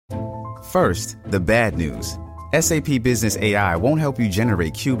First, the bad news. SAP Business AI won't help you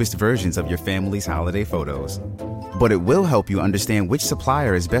generate cubist versions of your family's holiday photos. But it will help you understand which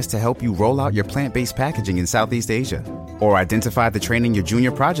supplier is best to help you roll out your plant-based packaging in Southeast Asia, or identify the training your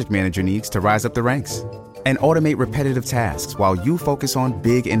junior project manager needs to rise up the ranks, and automate repetitive tasks while you focus on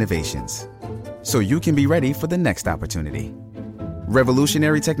big innovations, so you can be ready for the next opportunity.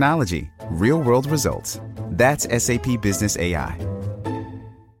 Revolutionary technology, real-world results. That's SAP Business AI.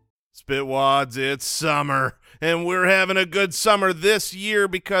 Spitwads, it's summer, and we're having a good summer this year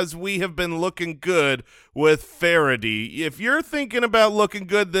because we have been looking good with Faraday. If you're thinking about looking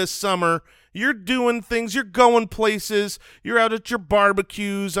good this summer, you're doing things, you're going places, you're out at your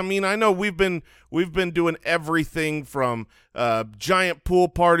barbecues. I mean, I know we've been doing everything from giant pool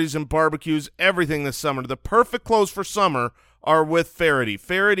parties and barbecues, everything this summer. The perfect clothes for summer are with Faraday.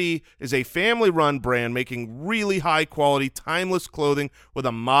 Faraday is a family-run brand making really high-quality, timeless clothing with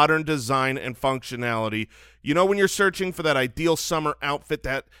a modern design and functionality. You know, when you're searching for that ideal summer outfit,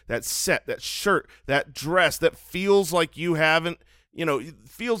 that set, that shirt, that dress that feels like you haven't, you know, it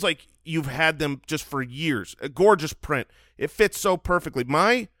feels like you've had them just for years. A gorgeous print. It fits so perfectly.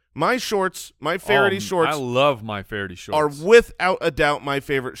 My shorts, my Faraday shorts. I love my Faraday shorts. Are without a doubt my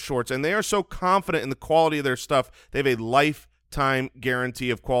favorite shorts, and they are so confident in the quality of their stuff. They have a lifetime guarantee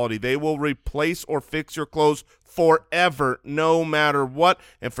of quality. They will replace or fix your clothes forever, no matter what.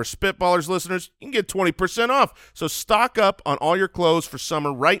 And for Spitballers listeners, you can get 20% off. So stock up on all your clothes for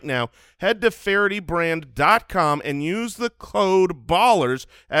summer right now. Head to FaradayBrand.com and use the code BALLERS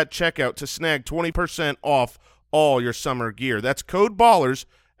at checkout to snag 20% off all your summer gear. That's code BALLERS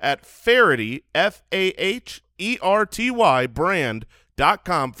at Faraday, F-A-H-E-R-T-Y,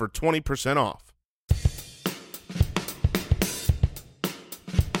 brand.com for 20% off.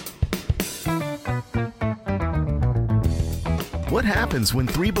 What happens when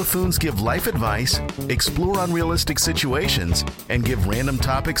three buffoons give life advice, explore unrealistic situations, and give random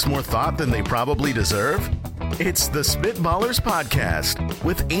topics more thought than they probably deserve? It's the Spitballers Podcast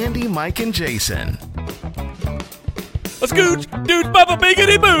with Andy, Mike, and Jason. A scooch, dude, bubba,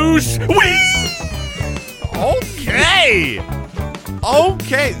 biggity boosh. Whee!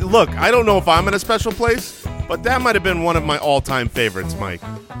 Okay. Look, I don't know if I'm in a special place, but that might have been one of my all-time favorites, Mike.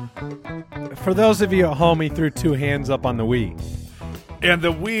 For those of you at home, he threw two hands up on the Wii. And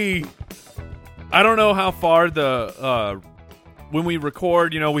the Wii, I don't know how far when we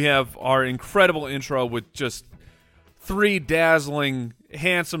record, you know, we have our incredible intro with just three dazzling,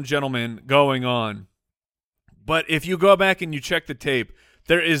 handsome gentlemen going on. But if you go back and you check the tape,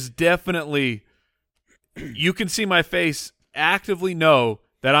 there is definitely, you can see my face actively know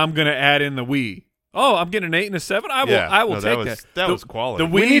that I'm going to add in the Wii. Oh, I'm getting an 8 and a 7? I will take that. That was quality.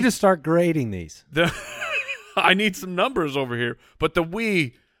 We need to start grading these. I need some numbers over here. But the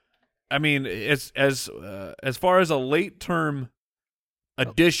Wii, I mean, it's as far as a late term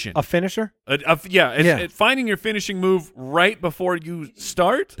addition, a finisher. Finding your finishing move right before you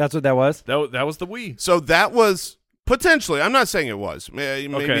start. That's what that was. That was the Wii. So that was potentially. I'm not saying it was.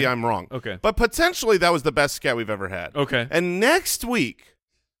 Maybe Okay. I'm wrong. Okay, but potentially that was the best scat we've ever had. Okay, and next week.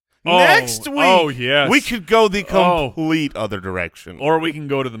 Oh yes, we could go the complete other direction, or we can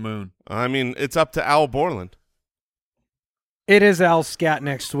go to the moon. I mean, it's up to Al Borland. It is Al's scat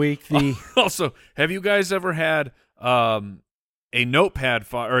next week. Also, have you guys ever had a notepad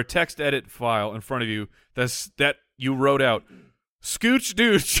file or a text edit file in front of you that you wrote out, "Scooch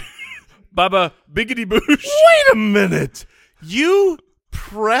douche, baba biggity boosh"? Wait a minute, you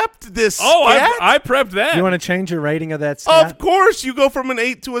prepped this scat? I prepped that. You want to change your rating of that scat? Of course, you go from an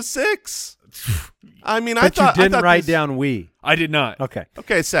 8 to a 6. I mean, but you didn't write down Wii. I did not.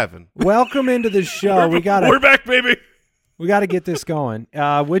 Okay, 7. Welcome into the show. We're back, baby. We got to get this going.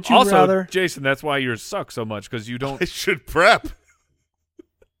 Would you also, rather? Jason, that's why yours suck so much, because you don't. I should prep.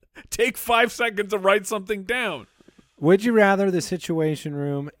 Take 5 seconds to write something down. Would you rather the Situation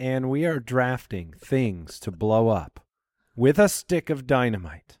Room, and we are drafting things to blow up with a stick of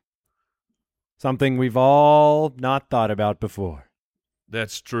dynamite? Something we've all not thought about before.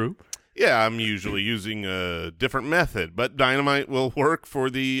 That's true. Yeah, I'm usually using a different method, but dynamite will work for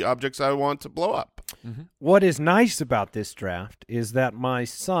the objects I want to blow up. Mm-hmm. What is nice about this draft is that my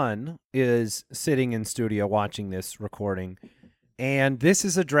son is sitting in studio watching this recording, and this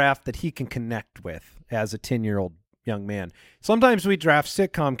is a draft that he can connect with as a 10-year-old young man. Sometimes we draft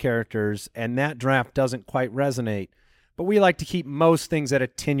sitcom characters, and that draft doesn't quite resonate, but we like to keep most things at a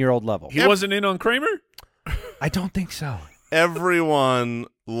 10-year-old level. He wasn't in on Kramer? I don't think so. Everyone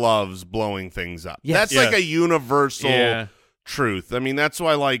loves blowing things up. Yes. That's like a universal truth. I mean, that's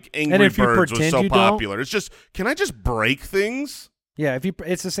why like Angry Birds was so popular. It's just, can I just break things? Yeah,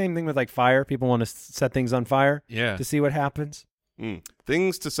 it's the same thing with like fire. People want to set things on fire to see what happens.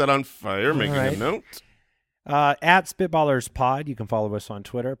 Things to set on fire, making a note. At Spitballers Pod, you can follow us on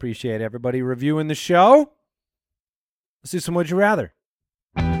Twitter. Appreciate everybody reviewing the show. Let's do some Would You Rather.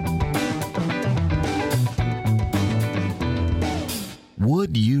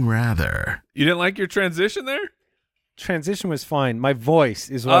 Would you rather? You didn't like your transition there? Transition was fine. My voice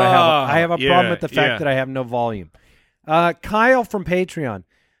is what I have. I have a problem with the fact that I have no volume. Kyle from Patreon.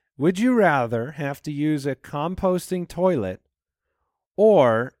 Would you rather have to use a composting toilet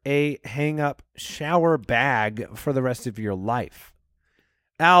or a hang-up shower bag for the rest of your life?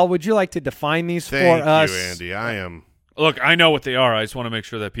 Al, would you like to define these for us? Thank you, Andy. Look, I know what they are. I just want to make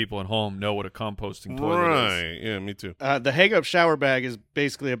sure that people at home know what a composting toilet is. Right. Yeah, me too. The hang-up shower bag is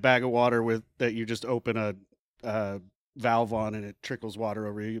basically a bag of water that you just open a valve on and it trickles water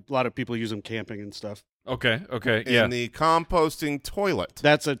over you. A lot of people use them camping and stuff. Okay, yeah. And the composting toilet.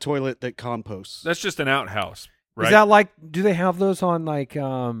 That's a toilet that composts. That's just an outhouse, right? Is that like, do they have those on like in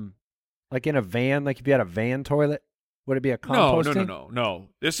a van? Like if you had a van toilet, would it be a composting? No.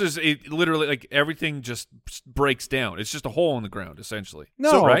 This is literally like everything just breaks down. It's just a hole in the ground, essentially.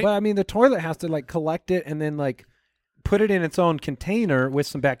 No, right? But I mean the toilet has to like collect it and then like put it in its own container with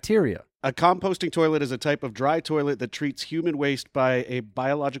some bacteria. A composting toilet is a type of dry toilet that treats human waste by a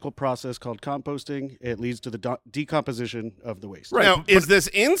biological process called composting. It leads to the decomposition of the waste. Right. Now, is this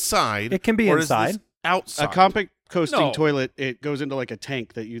inside? It can be or inside. Is this outside? A composting toilet, it goes into like a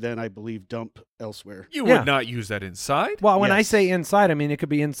tank that you then, I believe, dump elsewhere. You would not use that inside? Well, when I say inside, I mean it could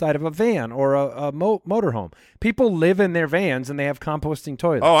be inside of a van or a motorhome. People live in their vans and they have composting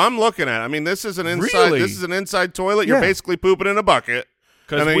toilets. Oh, I'm looking at it. I mean, this is an inside. Really? This is an inside toilet. You're basically pooping in a bucket.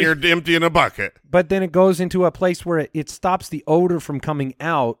 And then you're emptying a bucket. But then it goes into a place where it stops the odor from coming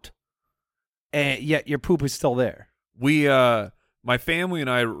out, and yet your poop is still there. We, my family and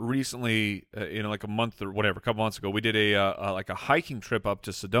I recently, like a month or whatever, a couple months ago, we did a hiking trip up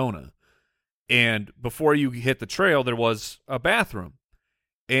to Sedona. And before you hit the trail, there was a bathroom.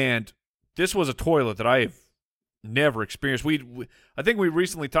 And this was a toilet that I have never experienced. I think we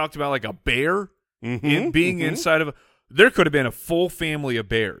recently talked about like a bear being inside of a... There could have been a full family of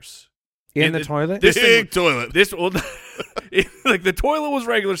bears in the toilet. Big toilet. Like the toilet was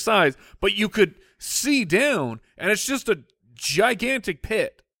regular size, but you could see down, and it's just a gigantic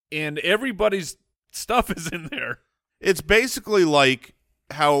pit, and everybody's stuff is in there. It's basically like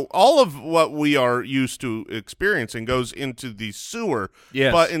how all of what we are used to experiencing goes into the sewer.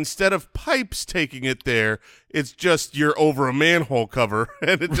 Yes. But instead of pipes taking it there, it's just you're over a manhole cover,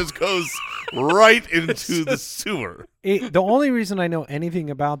 and it just goes right into the sewer. The only reason I know anything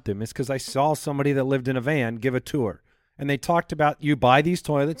about them is because I saw somebody that lived in a van give a tour, and they talked about you buy these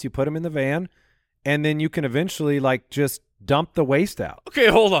toilets, you put them in the van, and then you can eventually like just dump the waste out. Okay,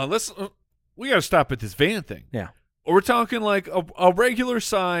 hold on. We got to stop at this van thing. Yeah. We're talking like a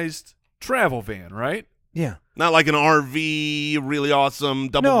regular-sized travel van, right? Yeah. Not like an RV, really awesome,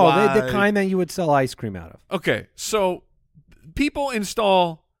 double No, wide. the kind that you would sell ice cream out of. Okay, so people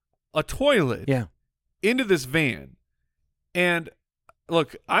install a toilet into this van. And,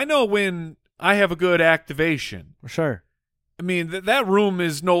 look, I know when I have a good activation. Sure. I mean, that room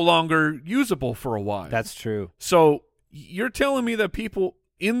is no longer usable for a while. That's true. So you're telling me that people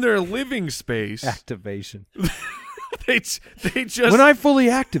in their living space... Activation. They just when I fully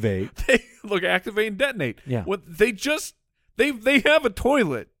activate, activate and detonate. Yeah, they have a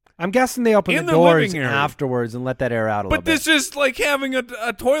toilet. I'm guessing they open the doors afterwards and let that air out a little bit. But this is like having a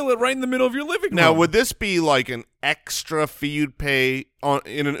toilet right in the middle of your living room. Now, would this be like an extra fee you'd pay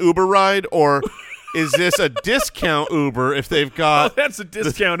in an Uber ride, or is this a discount Uber if they've got... Oh, that's a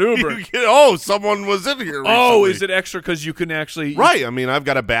discount Uber. Someone was in here recently. Oh, is it extra because you can actually... Right. I mean, I've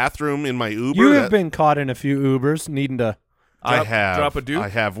got a bathroom in my Uber. You have been caught in a few Ubers needing to... Drop a dupe? I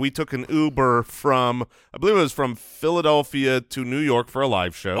have. We took an Uber from, I believe it was from Philadelphia to New York for a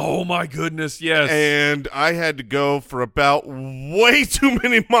live show. Oh, my goodness, yes. And I had to go for about way too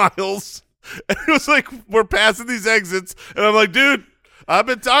many miles. And it was like, we're passing these exits, and I'm like, dude, I've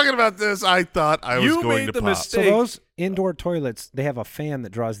been talking about this. I thought I was going to pop. Mistake. So those indoor toilets, they have a fan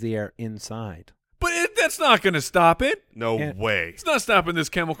that draws the air inside. But that's not going to stop it. No way. It's not stopping this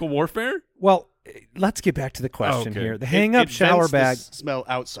chemical warfare. Well, let's get back to the question here. The hang-up it shower vents bag. the smell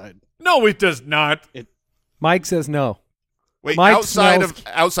outside. No, it does not. Mike says no. Wait, Mike outside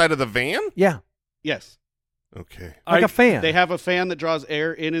smells... of the van? Yeah. Yes. Okay. Like a fan. They have a fan that draws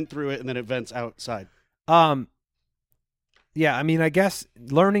air in and through it, and then it vents outside. Yeah, I mean, I guess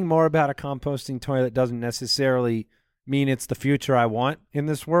learning more about a composting toilet doesn't necessarily mean it's the future I want in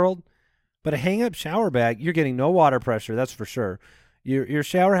this world. But a hang-up shower bag, you're getting no water pressure, that's for sure. Your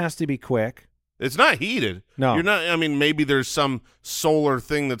shower has to be quick. It's not heated. No. You're not. I mean, maybe there's some solar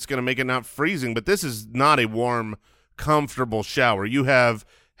thing that's going to make it not freezing, but this is not a warm, comfortable shower. You have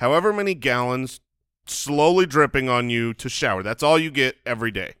however many gallons slowly dripping on you to shower. That's all you get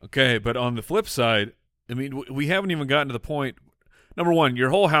every day. Okay, but on the flip side, I mean, we haven't even gotten to the point. Number one, your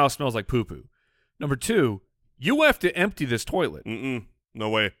whole house smells like poo-poo. Number two, you have to empty this toilet. No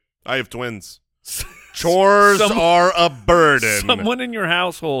way. I have twins. Chores are a burden. Someone in your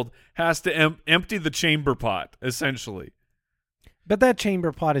household has to empty the chamber pot, essentially. But that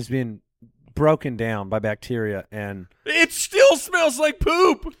chamber pot has been broken down by bacteria, and it still smells like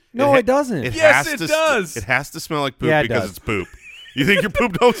poop. No, it doesn't. Yes, it does. It has to smell like poop Yeah, it because does. it's poop. You think your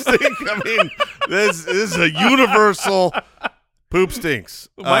poop don't stink? I mean, this is a universal poop stinks.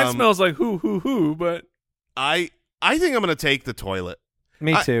 Mine smells like hoo, but I think I'm going to take the toilet.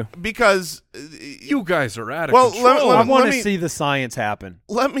 Me too. Because you guys are out of well, control. I want let to me- see the science happen.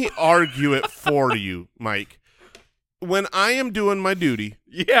 let me argue it for you, Mike. When I am doing my duty,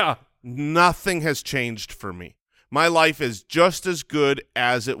 Yeah. nothing has changed for me. My life is just as good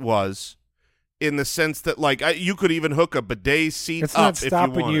as it was, in the sense that, like, you could even hook a bidet seat It's up not if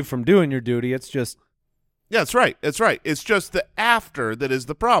stopping you wanted. you from doing your duty. It's just Yeah, that's right. That's right. It's just the after that is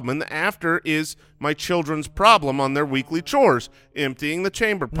the problem, and the after is my children's problem on their weekly chores, emptying the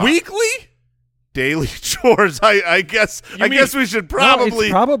chamber pot. Weekly? Daily chores. I guess. I guess we should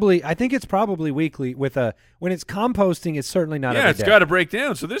probably. I think it's probably weekly. When it's composting, it's certainly not. Yeah, every it's day. got to break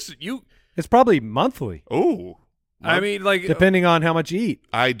down. So It's probably monthly, Ooh. I mean, like, depending on how much you eat.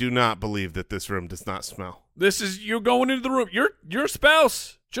 I do not believe that this room does not smell. you're going into the room. Your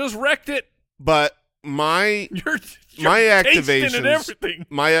spouse just wrecked it. But my You're my tasting activations and everything.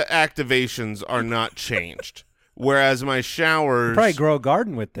 my activations are not changed. Whereas my showers Probably grow a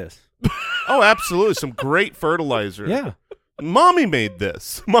garden with this. Oh, absolutely. Some great fertilizer. Yeah, Mommy made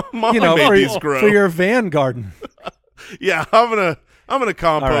this. Mommy made for, these grow. for your van garden. Yeah, I'm gonna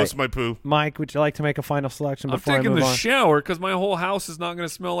compost right. my poo. Mike, would you like to make a final selection I'm before I taking move the on? shower because my whole house is not going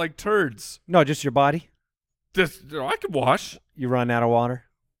to smell like turds. No, just your body. I could wash. You run out of water.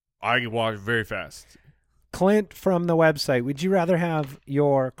 I can wash very fast. Clint from the website, would you rather have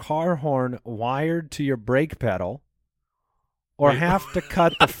your car horn wired to your brake pedal or have to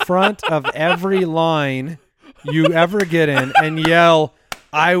cut the front of every line you ever get in and yell,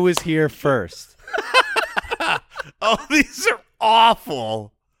 "I was here first"? Oh, these are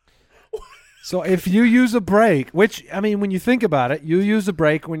awful. So if you use a brake, which, I mean, when you think about it, you use a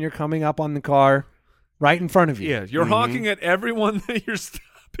brake when you're coming up on the car right in front of you. Yeah, you're honking at everyone that you're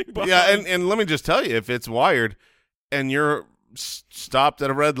stopping behind. Yeah, and let me just tell you, if it's wired and you're stopped at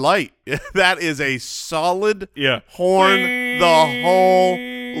a red light, that is a solid horn the whole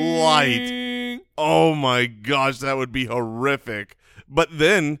light. Oh my gosh, that would be horrific. But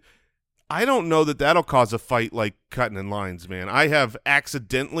then I don't know that that'll cause a fight like cutting in lines, man. I have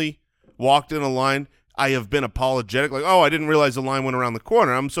accidentally walked in a line. I have been apologetic, like, oh, I didn't realize the line went around the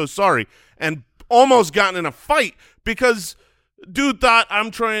corner. I'm so sorry. And almost gotten in a fight because dude thought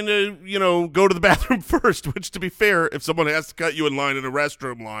I'm trying to, go to the bathroom first, which, to be fair, if someone has to cut you in line in a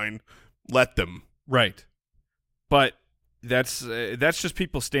restroom line, let them. Right. But that's just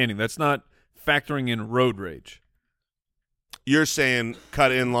people standing. That's not factoring in road rage. You're saying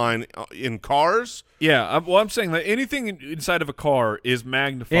cut in line in cars? Yeah. I'm saying that anything inside of a car is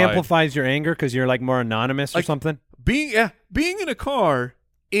magnified. Amplifies your anger because you're like more anonymous or Like, something? Being in a car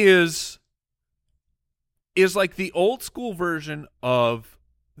is like the old school version of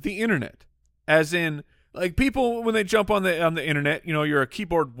the internet. As in, like, people when they jump on the internet, you're a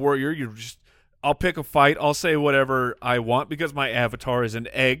keyboard warrior, I'll pick a fight, I'll say whatever I want because my avatar is an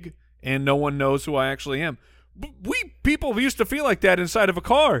egg and no one knows who I actually am. People used to feel like that inside of a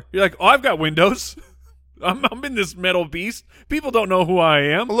car. You're like, oh, I've got windows. I'm in this metal beast. People don't know who I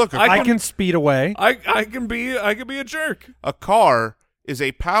am. Well, look, I can speed away. I can be a jerk. A car is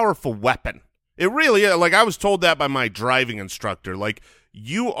a powerful weapon. It really is. Like, I was told that by my driving instructor. Like,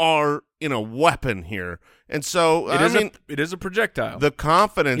 you are in a weapon here. And so, it is a projectile. the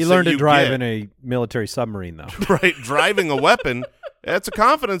confidence You learn that to drive get, in a military submarine, though. right, driving a weapon, that's a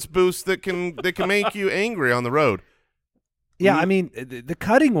confidence boost that can make you angry on the road. Yeah, I mean, the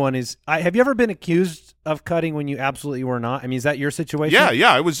cutting one is. Have you ever been accused of cutting when you absolutely were not? I mean, is that your situation?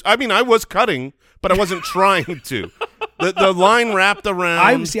 Yeah, I was cutting, but I wasn't trying to. The line wrapped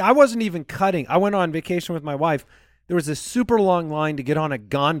around. I wasn't even cutting. I went on vacation with my wife. There was a super long line to get on a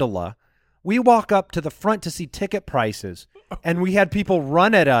gondola. We walk up to the front to see ticket prices, and we had people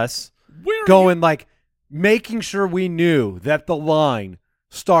run at us, making sure we knew that the line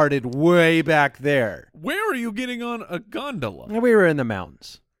started way back there. Where are you getting on a gondola? And we were in the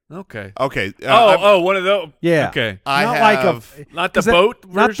mountains. Okay. Okay. One of those. Yeah. Okay. Not the Is that- boat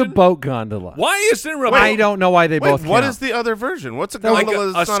Not the version? boat gondola. Why is there a I don't know why they both What count. is the other version? What's a Like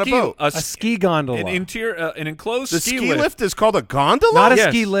gondola that's not a boat? A ski gondola. An an enclosed The ski ski lift is called a gondola? Not a Yes.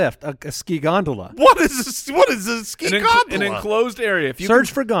 ski lift, a ski gondola. What is a ski gondola? An enclosed area. If you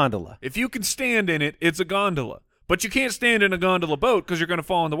Search for gondola. If you can stand in it, it's a gondola. But you can't stand in a gondola boat because you're going to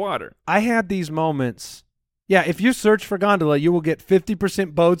fall in the water. I had these moments. Yeah, if you search for gondola, you will get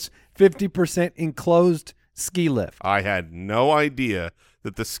 50% boats, 50% enclosed ski lift. I had no idea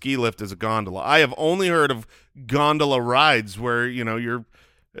that the ski lift is a gondola. I have only heard of gondola rides where you're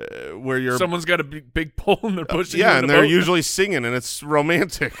Someone's got a big pole and they're pushing. you in and a they're boat. usually singing and it's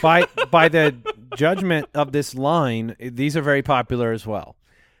romantic. By the judgment of this line, these are very popular as well.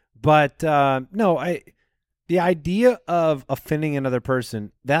 But the idea of offending another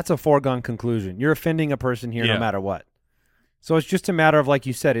person, that's a foregone conclusion. You're offending a person here no matter what. So it's just a matter of, like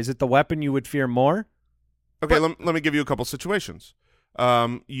you said, is it the weapon you would fear more? Okay, let me give you a couple situations.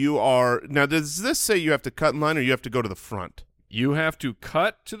 Now, does this say you have to cut in line or you have to go to the front? You have to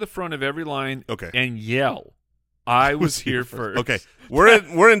cut to the front of every line and yell, "I was here first." Okay, we're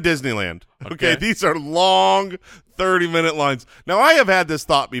in Disneyland. Okay, these are long 30-minute lines. Now, I have had this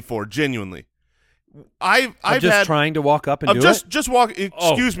thought before, genuinely. I'm just trying to walk up and do it? Just walk.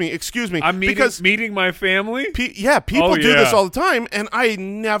 Excuse me. I'm meeting my family? People do this all the time, and I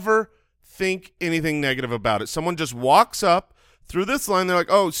never think anything negative about it. Someone just walks up through this line. They're like,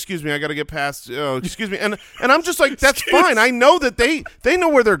 "Oh, excuse me, I got to get past. Oh, excuse me," and I'm just like, "That's fine. I know that they know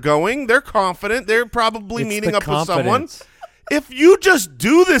where they're going. They're confident. They're probably meeting up with someone." If you just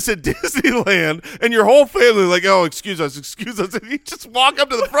do this at Disneyland and your whole family like, "Oh, excuse us," and you just walk up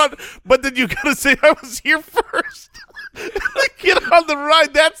to the front, but then you got to say, "I was here first." Get on the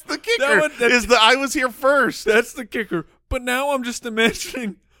ride. That's the kicker. I was here first. That's the kicker. But now I'm just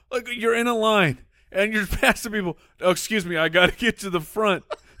imagining, like, you're in a line and you're passing people. "Oh, excuse me, I got to get to the front."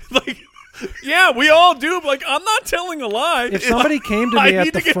 Like, yeah, we all do. But, like, I'm not telling a lie. If somebody came to me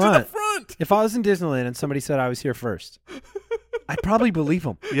at the front, front, if I was in Disneyland and somebody said I was here first, I'd probably believe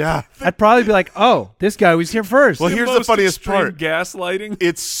them. Yeah. I'd probably be like, "Oh, this guy was here first." Well, here's the funniest part. Gaslighting.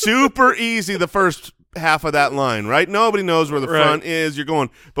 It's super easy the first half of that line, right? Nobody knows where the front is. You're going.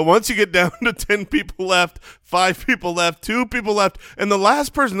 But once you get down to 10 people left, 5 people left, 2 people left, and the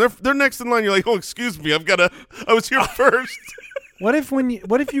last person, they're next in line, you're like, "Oh, excuse me, I was here first." What if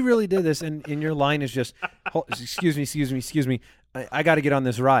you really did this and your line is just, excuse me, I got to get on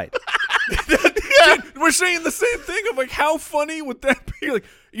this ride. Dude, we're saying the same thing. I'm like, how funny would that be? Like,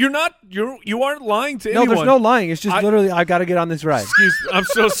 you aren't lying to anyone. No, there's no lying. It's just literally, I got to get on this ride. Excuse me. I'm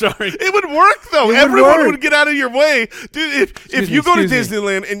so sorry. It would work, though. Everyone would get out of your way. Dude, if you go to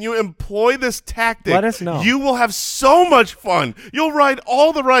Disneyland and you employ this tactic, let us know. You will have so much fun. You'll ride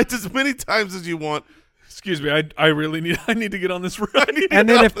all the rides as many times as you want. Excuse me, I need to get on this ride. And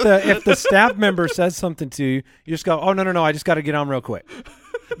then if the staff member says something to you, you just go, "Oh, no, I just got to get on real quick."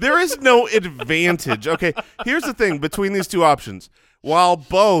 There is no advantage. Okay, here's the thing between these two options. While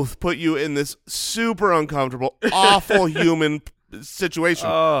both put you in this super uncomfortable, awful human situation,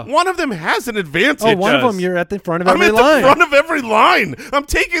 one of them has an advantage. Oh, one of them, you're at the front of every line. I'm at the front of every line. I'm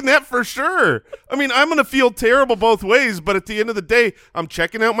taking that for sure. I mean, I'm going to feel terrible both ways, but at the end of the day, I'm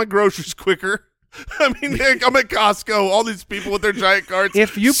checking out my groceries quicker. I mean, I'm at Costco, all these people with their giant carts.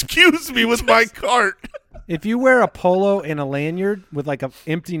 Excuse me with my cart. If you wear a polo and a lanyard with like an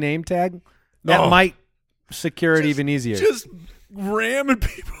empty name tag, that might secure it even easier. Just ramming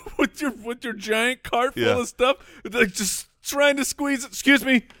people with your giant cart full of stuff, like just trying to squeeze it. Excuse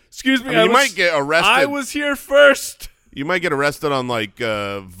me. I mean, you might get arrested. I was here first. You might get arrested on like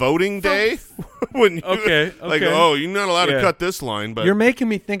voting day when you, like, "Oh, you're not allowed to cut this line." But you're making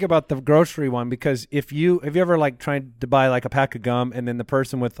me think about the grocery one, because have you ever like tried to buy like a pack of gum and then the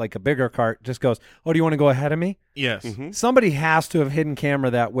person with like a bigger cart just goes, "Oh, do you want to go ahead of me?" Yes. Mm-hmm. Somebody has to have hidden camera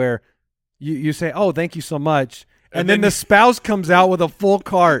that where you say, "Oh, thank you so much," and then the spouse comes out with a full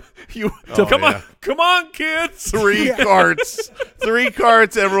cart. Come on, kids. 3 carts, 3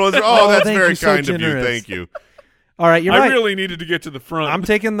 carts. Everyone's that's very kind of you. Thank you. All right, you're right. I really needed to get to the front. I'm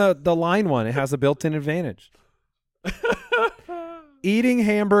taking the line one. It has a built-in advantage. Eating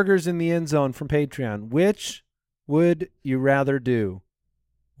hamburgers in the end zone from Patreon. Which would you rather do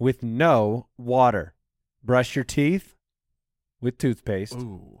with no water? Brush your teeth with toothpaste.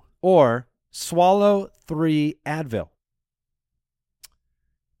 Ooh. Or swallow 3 Advil.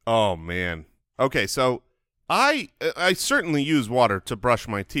 Oh, man. Okay, so I certainly use water to brush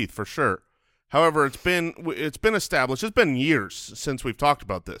my teeth for sure. However, it's been established. It's been years since we've talked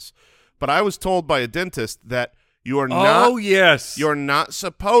about this, but I was told by a dentist that you are you're not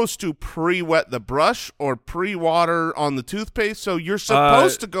supposed to pre-wet the brush or pre-water on the toothpaste. So you're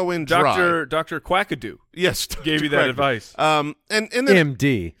supposed to go in dry. Dr. Quackadoo. Yes, gave you that advice. And then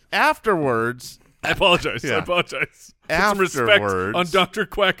MD. Afterwards, I apologize. Yeah. I apologize. Put Afterwards, some respect on Dr.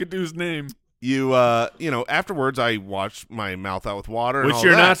 Quackadoo's name. Afterwards, I wash my mouth out with water, which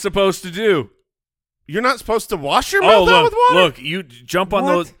you're not supposed to do. You're not supposed to wash your mouth out with water. Look, you jump on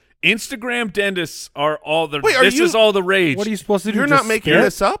those. Instagram dentists are all the. Wait, is all the rage. What are you supposed to do? You're not making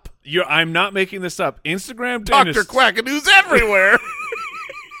this up? I'm not making this up. Instagram Dr. dentists. Quackadoo's everywhere.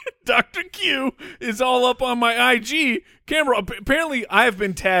 Dr. Q is all up on my IG camera. Apparently, I have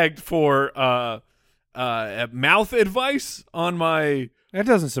been tagged for mouth advice on my. That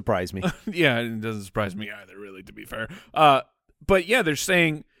doesn't surprise me. Yeah, it doesn't surprise me either, really, to be fair. But yeah, they're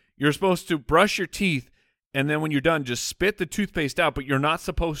saying you're supposed to brush your teeth, and then when you're done, just spit the toothpaste out, but you're not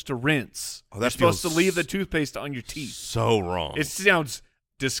supposed to rinse. Oh, you're supposed to leave the toothpaste on your teeth. So wrong. It sounds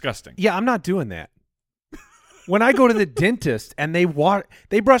disgusting. Yeah, I'm not doing that. When I go to the dentist and they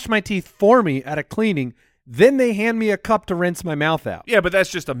brush my teeth for me at a cleaning, then they hand me a cup to rinse my mouth out. Yeah, but that's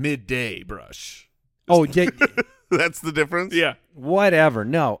just a midday brush. Oh, yeah. That's the difference? Yeah. Whatever.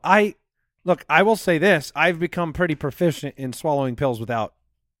 No, I will say this. I've become pretty proficient in swallowing pills without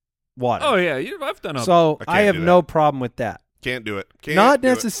water. Oh, yeah. I've done it. So I have no problem with that. Can't do it. Not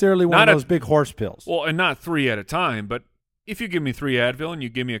necessarily one of those big horse pills. Well, and not 3 at a time, but if you give me 3 Advil and you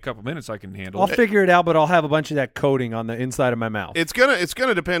give me a couple minutes, I can handle I'll it. figure it out, but I'll have a bunch of that coating on the inside of my mouth. It's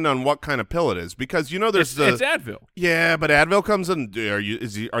gonna depend on what kind of pill it is, because there's it's Advil. Yeah, but Advil comes in.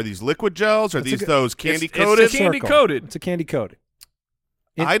 Are these liquid gels? Are those candy coated? It's candy coated. It's a candy coated.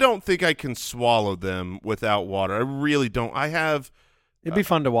 I don't think I can swallow them without water. I really don't. I have. It'd be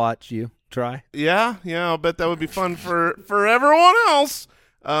fun to watch you try. Yeah. I'll bet that would be fun for everyone else.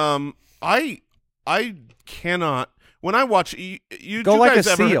 I cannot. When I watch you go like a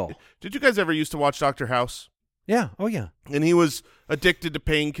seal. Did you guys ever used to watch Dr. House? Yeah. Oh yeah. And he was addicted to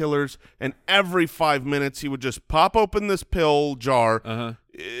painkillers, and every 5 minutes he would just pop open this pill jar.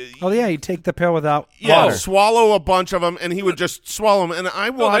 Oh yeah, he'd take the pill without water. Swallow a bunch of them, and he would just swallow them. And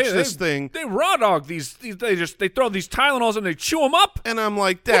I watched this thing. They raw dog these. They throw these Tylenols and they chew them up. And I'm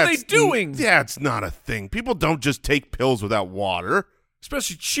like, what are they doing? That's not a thing. People don't just take pills without water,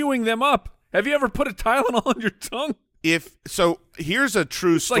 especially chewing them up. Have you ever put a Tylenol on your tongue? Here's a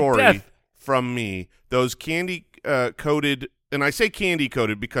true story from me. Those candy coated, and I say candy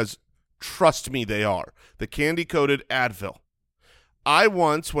coated because trust me, they are the candy coated Advil. I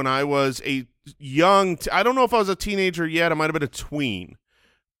once, when I was a young, I don't know if I was a teenager yet. I might have been a tween.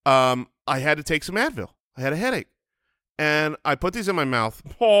 I had to take some Advil. I had a headache, and I put these in my mouth.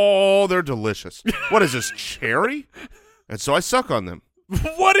 Oh, they're delicious. What is this, cherry? And so I suck on them.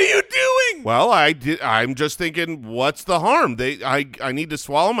 What are you doing? Well, I'm just thinking, what's the harm? I need to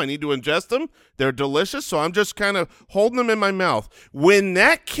swallow them. I need to ingest them. They're delicious, so I'm just kind of holding them in my mouth. When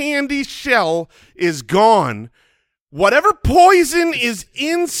that candy shell is gone, whatever poison is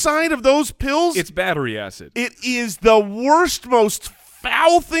inside of those pills, it's battery acid. It is the worst, most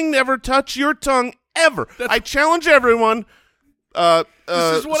foul thing to ever touch your tongue ever. I challenge everyone.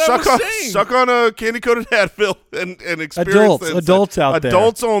 This is what I was saying. Suck on a candy-coated Advil and experience adults out there.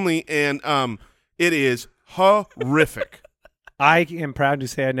 Adults only, and it is horrific. I am proud to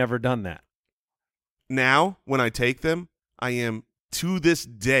say I've never done that. Now, when I take them, I am, to this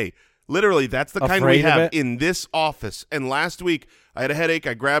day, literally, that's the kind Afraid we have of it? in this office. And last week, I had a headache.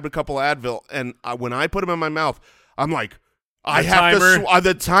 I grabbed a couple Advil, and when I put them in my mouth, I'm like,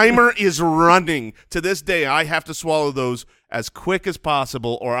 the timer is running. To this day, I have to swallow those as quick as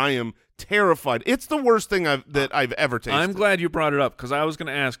possible, or I am terrified. It's the worst thing that I've ever tasted. I'm glad you brought it up, because I was going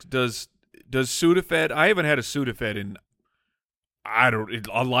to ask, does Sudafed? I haven't had a Sudafed in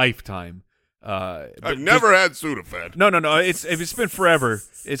a lifetime. I've never had Sudafed. No. It's been forever.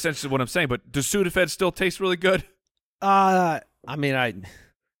 Essentially, what I'm saying. But does Sudafed still taste really good? Those are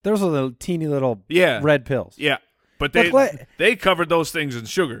the teeny little red pills. Yeah. But they covered those things in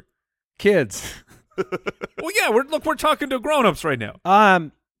sugar. Kids. Well, yeah, we're talking to grown-ups right now.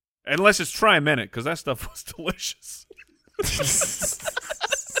 Unless it's Tri-Minute, because that stuff was delicious.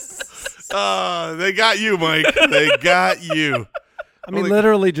 They got you, Mike. They got you. I mean,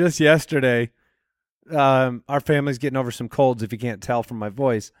 literally just yesterday, our family's getting over some colds, if you can't tell from my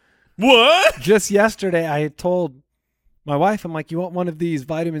voice. What? Just yesterday, I had told my wife, I'm like, you want one of these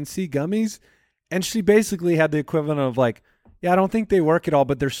vitamin C gummies? And she basically had the equivalent of like, yeah, I don't think they work at all,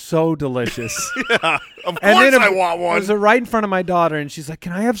 but they're so delicious. Yeah, of course I want one. I was right in front of my daughter, and she's like,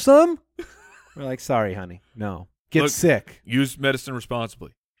 can I have some? We're like, sorry, honey. No. Get Look, sick. Use medicine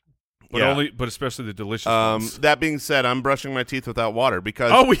responsibly. But Yeah. but especially the delicious ones. That being said, I'm brushing my teeth without water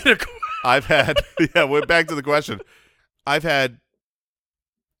because Oh, we had a I've had we're back to the question. I've had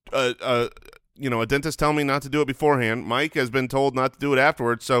a dentist tell me not to do it beforehand. Mike has been told not to do it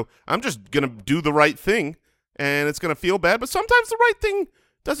afterwards, so I'm just going to do the right thing, and it's going to feel bad, but sometimes the right thing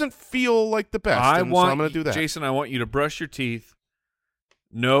doesn't feel like the best, so I'm going to do that. Jason, I want you to brush your teeth,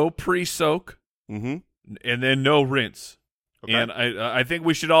 no pre-soak, and then no rinse. Okay. And I think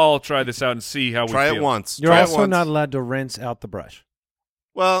we should all try this out and see how we Try feel. it once. You're Try it also once. not allowed to rinse out the brush.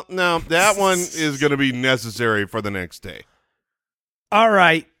 Well, no, that one is going to be necessary for the next day. All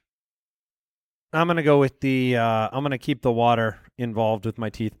right. I'm going to go with I'm going to keep the water involved with my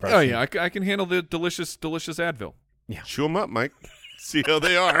teeth brushing. Oh, yeah, I can handle the delicious Advil. Chew them up, Mike. See how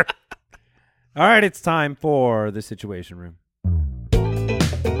they are. All right, it's time for the Situation Room.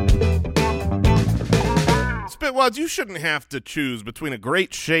 Spitwads, you shouldn't have to choose between a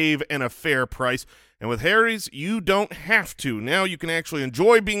great shave and a fair price. And with Harry's, you don't have to. Now you can actually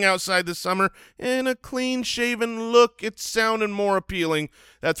enjoy being outside this summer in a clean-shaven look. It's sounding more appealing.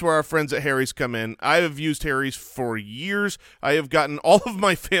 That's where our friends at Harry's come in. I have used Harry's for years. I have gotten all of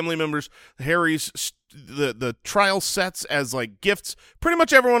my family members Harry's the trial sets as like gifts. Pretty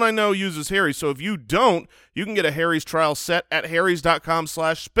much everyone I know uses Harry's. So if you don't, you can get a Harry's trial set at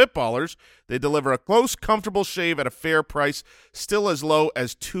harrys.com/spitballers. They deliver a close, comfortable shave at a fair price, still as low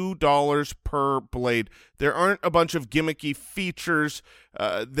as $2 per blade. There aren't a bunch of gimmicky features.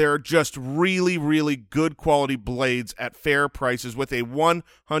 They're just really, really good quality blades at fair prices with a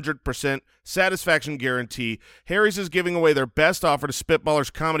 100% satisfaction guarantee. Harry's is giving away their best offer to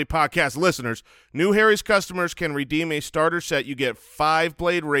Spitballers Comedy Podcast listeners. New Harry's customers can redeem a starter set. You get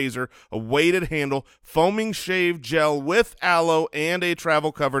 5-blade razor, a weighted handle, foaming shave gel with aloe, and a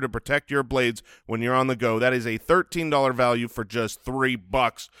travel cover to protect your blades when you're on the go. That is a $13 value for just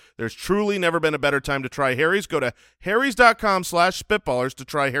 $3. There's truly never been a better time to try Harry's. Go to harrys.com/spitballers to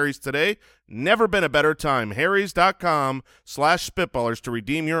try Harry's today. Never been a better time. harrys.com/spitballers to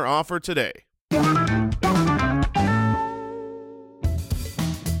redeem your offer today.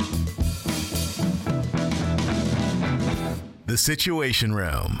 The Situation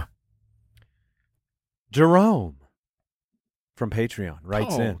Room. Jerome from Patreon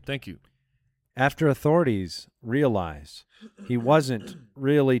writes in. Thank you. After authorities realized he wasn't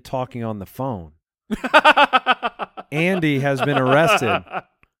really talking on the phone, Andy has been arrested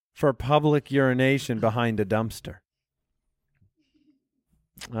for public urination behind a dumpster.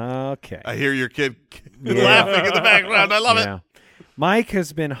 Okay. I hear your kid laughing in the background. I love it. Mike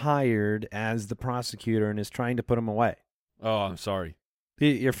has been hired as the prosecutor and is trying to put him away. Oh, I'm sorry.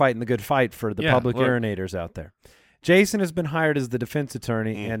 You're fighting the good fight for the public urinators out there. Jason has been hired as the defense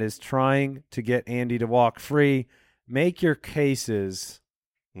attorney and is trying to get Andy to walk free. Make your cases.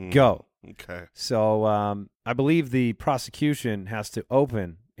 Go. Okay. So I believe the prosecution has to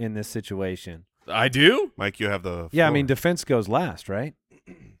open in this situation. I do? Mike, you have the floor. Yeah, I mean, defense goes last, right?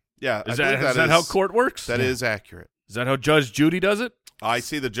 Yeah. Is that how court works? That is accurate. Is that how Judge Judy does it? I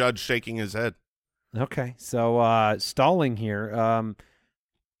see the judge shaking his head. Okay. So stalling here.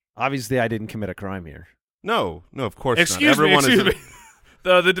 Obviously, I didn't commit a crime here. No, of course not. Excuse me.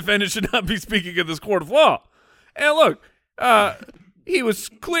 The defendant should not be speaking in this court of law. And look, he was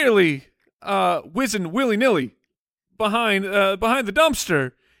clearly whizzing willy-nilly behind the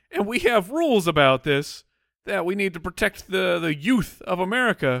dumpster, and we have rules about this that we need to protect the youth of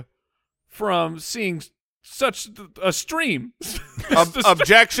America from seeing such a stream.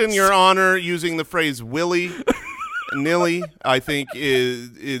 Objection, Your Honor. Using the phrase willy-nilly, I think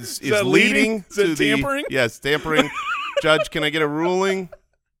is leading to the tampering? Yes, tampering. Judge, can I get a ruling?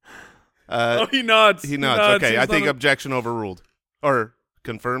 He nods. He nods. Okay, I think objection overruled or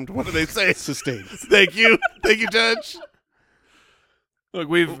confirmed. What do they say? Sustained. Thank you, Judge. Look,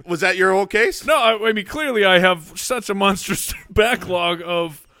 Was that your whole case? No, I mean, clearly I have such a monstrous backlog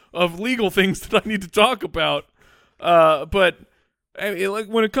of legal things that I need to talk about. But I mean, like,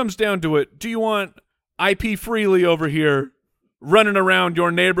 when it comes down to it, do you want IP Freely over here running around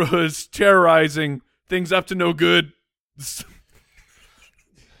your neighborhoods terrorizing things up to no good?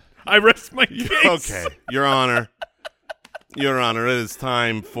 I rest my case. Okay, Your Honor. Your Honor, it is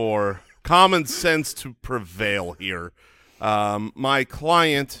time for common sense to prevail here. My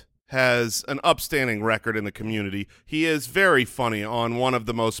client has an upstanding record in the community. He is very funny on one of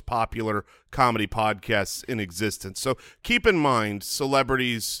the most popular comedy podcasts in existence. So keep in mind,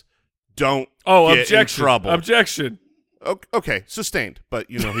 celebrities don't get objection. in trouble. Objection. Okay, sustained, but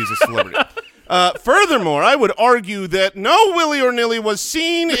he's a celebrity. Furthermore, I would argue that no Willy or Nilly was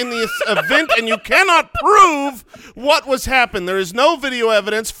seen in this event, and you cannot prove what was happened. There is no video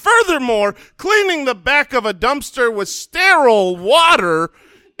evidence. Furthermore, cleaning the back of a dumpster with sterile water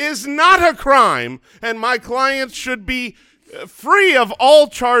is not a crime, and my client should be free of all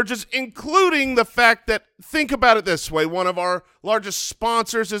charges, including the fact that, think about it this way, one of our largest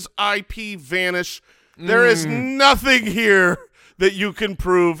sponsors is IP Vanish. There is nothing here that you can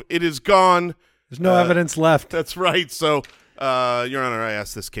prove. It is gone. There's no evidence left. That's right. So, Your Honor, I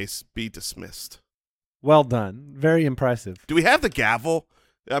ask this case be dismissed. Well done. Very impressive. Do we have the gavel?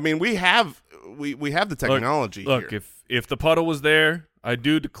 I mean, we have the technology Look, here. if the puddle was there, I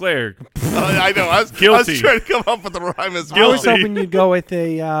do declare. I know. I was Guilty. trying to come up with the rhyme as I well. was hoping you'd go with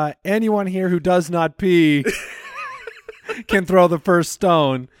a anyone here who does not pee can throw the first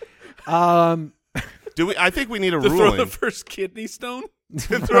stone. Do we? I think we need a To ruling. throw the first kidney stone?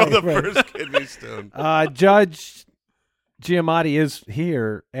 To throw the Right. first kidney stone. Judge Giamatti is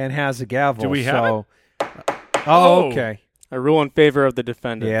here and has a gavel. Do we have so, Oh. okay. I rule in favor of the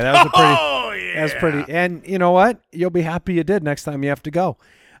defendant. Yeah, that was a pretty. Oh, yeah. That's pretty. And you know what? You'll be happy you did next time you have to go.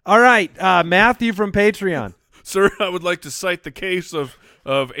 All right, Matthew from Patreon. Sir, I would like to cite the case of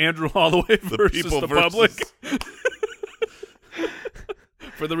Andrew Holloway versus people the versus- public.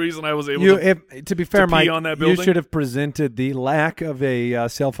 For the reason I was able To be fair, pee Mike, on that you building? should have presented the lack of a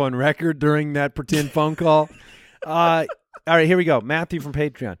cell phone record during that pretend phone call. All right, here we go. Matthew from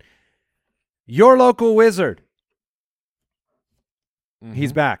Patreon. Your local wizard.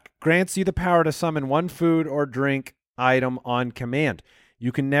 He's back. Grants you the power to summon one food or drink item on command.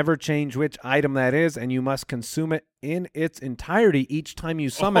 You can never change which item that is, and you must consume it in its entirety each time you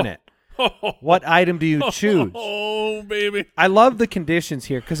summon it. What item do you choose? Oh, baby. I love the conditions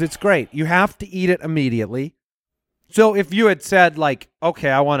here because it's great. You have to eat it immediately. So if you had said, like,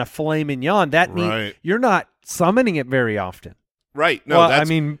 okay, I want a filet mignon, that means Right. you're not summoning it very often. Right. No, well, that's, I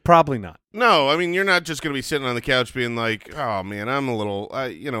mean, probably not. no, I mean, you're not just going to be sitting on the couch being like, oh, man, I'm a little,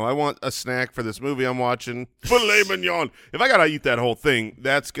 I want a snack for this movie I'm watching. Filet mignon. If I got to eat that whole thing,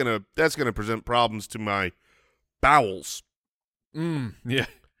 that's gonna present problems to my bowels. Yeah.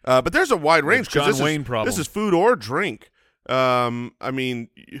 But there's a wide range. 'cause John this Wayne is, problem. This is food or drink. I mean,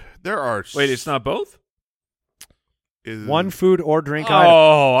 there are. Wait, it's not both? One food or drink item.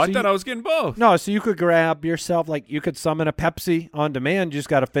 Oh, I So thought you- I was getting both. No, so you could grab yourself, like you could summon a Pepsi on demand. You just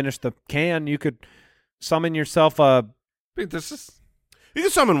got to finish the can. You could summon yourself a. Wait, this is... You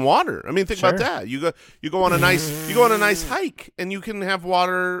can summon water. I mean, think about Sure. that. You go on a nice hike, and you can have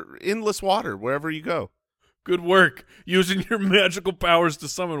water, endless water wherever you go. Good work using your magical powers to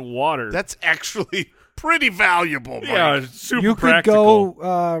summon water. That's actually pretty valuable. Mike. yeah, super You could practical.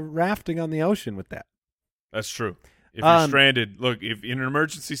 go rafting on the ocean with that. That's true. If you're stranded, look, if in an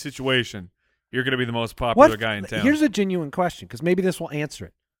emergency situation, you're going to be the most popular guy in town. Here's a genuine question, because maybe this will answer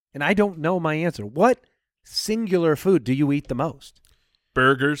it. And I don't know my answer. What singular food do you eat the most?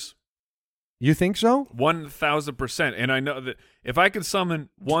 Burgers, You think so? 1,000%. And I know that if I could summon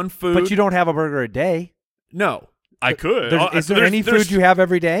one food, But you don't have a burger a day. no, I could. Is there any food you have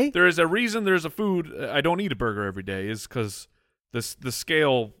every day? There is a reason. There's a food I don't eat a burger every day. Is because the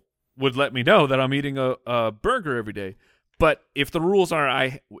scale would let me know that I'm eating a burger every day. But if the rules are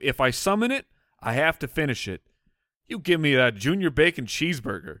if I summon it, I have to finish it. You give me that junior bacon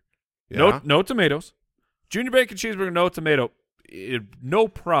cheeseburger. Yeah. No tomatoes. Junior bacon cheeseburger, no tomato. No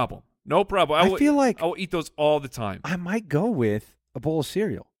problem. No problem. I feel like I will eat those all the time. I might go with a bowl of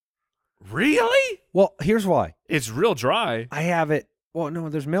cereal. Really? Well, here's why. It's real dry. I have it. Well, no,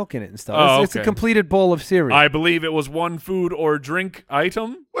 there's milk in it and stuff. Oh, It's a okay. completed bowl of cereal. I believe it was one food or drink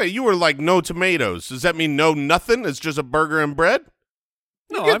item. Wait, you were like no tomatoes. Does that mean no nothing? It's just a burger and bread?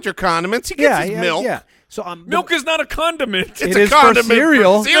 No, You get your condiments. He gets his milk. Yeah. So milk is not a condiment. It's It a is for condiment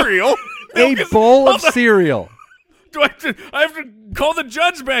cereal. cereal. a bowl of cereal. Do I have to call the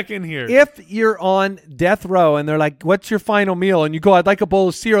judge back in here? If you're on death row and they're like, "What's your final meal?" and you go, "I'd like a bowl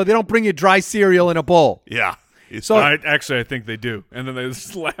of cereal," they don't bring you dry cereal in a bowl. Yeah. So- I think they do, and then they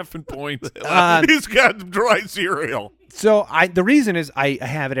just laugh and point. He's got dry cereal. So the reason is I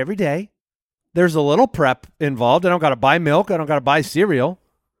have it every day. There's a little prep involved. I don't got to buy milk. I don't got to buy cereal.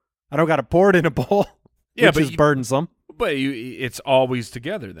 I don't got to pour it in a bowl, Yeah, which but is you- burdensome. But it's always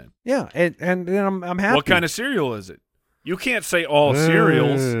together then. Yeah, and then I'm happy. What kind of cereal is it? You can't say all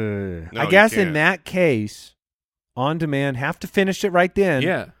cereals. No, I you guess in can't. that case, on demand, have to finish it right then.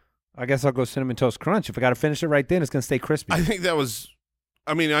 Yeah. I guess I'll go Cinnamon Toast Crunch. If I got to finish it right then, it's going to stay crispy. I think that was.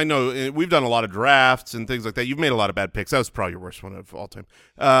 I mean, I know we've done a lot of drafts and things like that. You've made a lot of bad picks. That was probably your worst one of all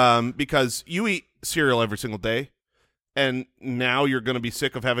time. Because you eat cereal every single day. and now you're going to be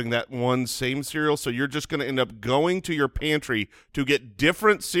sick of having that one same cereal, so you're just going to end up going to your pantry to get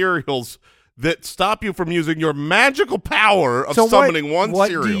different cereals that stop you from using your magical power of summoning one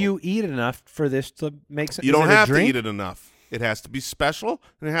cereal. What do you eat enough for this to make sense? You don't have to eat it enough. It has to be special,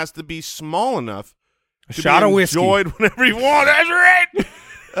 and it has to be small enough A to shot be of whiskey. enjoyed whenever you want. That's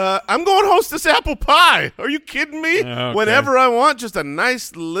right. I'm going Hostess apple pie. Are you kidding me? Okay. Whenever I want, just a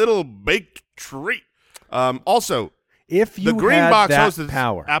nice little baked treat. Also, If you the green had box that Hostess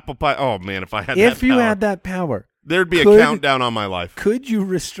power, apple pie. Oh man, if I had if that you power, had that power, there'd be a could- countdown on my life. could you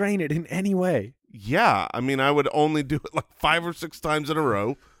restrain it in any way? Yeah, I mean, I would only do it like 5 or 6 times in a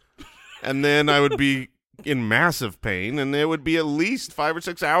row, and then I would be in massive pain, and it would be at least 5 or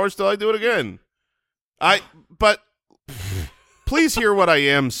 6 hours till I do it again. But please hear what I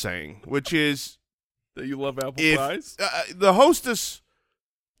am saying, which is That you love apple if pies? the Hostess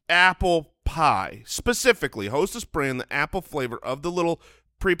apple pie, specifically Hostess brand, the apple flavor of the little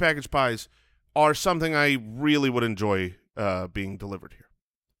prepackaged pies, are something I really would enjoy being delivered here.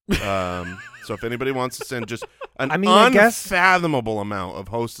 So if anybody wants to send just an I guess- unfathomable amount of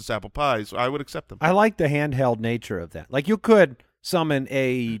Hostess apple pies, I would accept them. I like the handheld nature of that. Like you could summon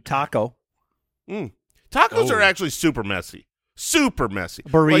a taco, Tacos are actually super messy. Super messy.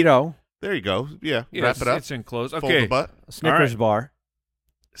 burrito, Like, there you go. Yeah, Yeah, wrap it up. It's enclosed. Fold Okay. the butt. a Snickers All right. bar.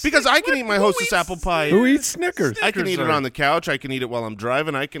 Because I can eat my Hostess apple pie. Who eats Snickers? I can eat it Snickers on the couch. I can eat it while I'm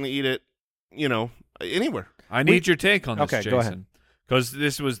driving. I can eat it, anywhere. I need your take on this, Okay, go ahead. Jason, because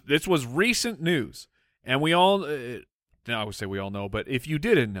this was recent news, and we all. I would say we all know, but if you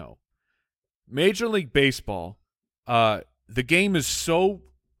didn't know, Major League Baseball, the game is so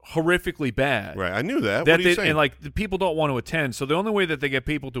horrifically bad, Right. I knew that. that What are you they, saying? and like the people don't want to attend. So the only way that they get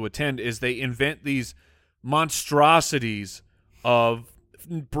people to attend is they invent these monstrosities of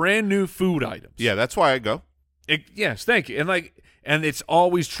brand new food items. yeah, that's why I go. Yes, thank you. And it's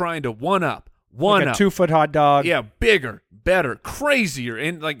always trying to one up. Like a 2-foot hot dog. Yeah, bigger, better, crazier,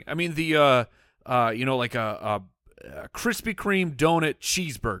 and like like a Krispy Kreme donut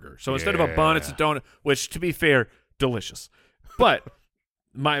cheeseburger. So instead of a bun, it's a donut. Which, to be fair, delicious. But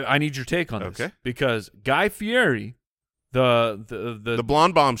I need your take on this, Okay. because Guy Fieri, The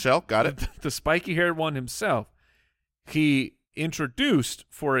blonde bombshell. Got it. the spiky haired one himself, he introduced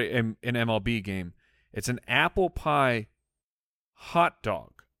for an MLB game. It's an apple pie hot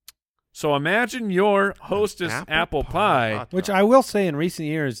dog. So imagine your Hostess apple pie. hot Which dog. I will say in recent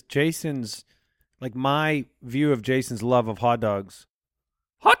years, my view of Jason's love of hot dogs.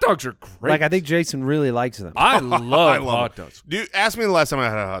 Hot dogs are great. Like I think Jason really likes them. I love I love hot it. dogs. Dude, ask me the last time I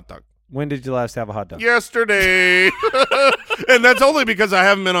had a hot dog. When did you last have a hot dog? Yesterday. And that's only because I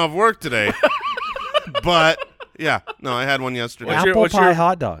haven't been off work today. But, yeah. No, I had one yesterday. Apple what's pie your-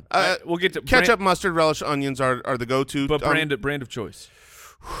 hot dog. We'll get to Ketchup, mustard, relish, onions are the go-to. but brand of choice.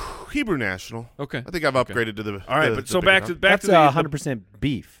 Hebrew National. Okay. I think I've upgraded to the. All right, but so back to That's the 100%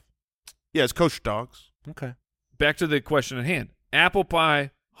 beef. Yeah, it's kosher dogs. Okay. back to the question at hand. Apple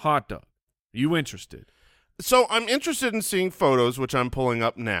pie hot dog. You interested? So I'm interested in seeing photos, which I'm pulling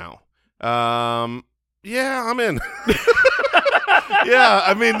up now. Yeah, I'm in. Yeah,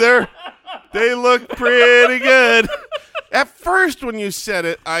 I mean they look pretty good. At first, when you said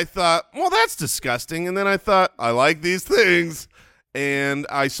it, I thought, well, that's disgusting. And then I thought, I like these things. And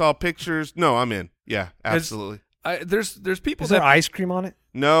I saw pictures. No, I'm in. Yeah, absolutely. There's people Is there that ice cream on it?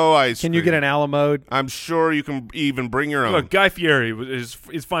 No ice Can you get cream. an a la mode? I'm sure you can even bring your own. look. Guy Fieri is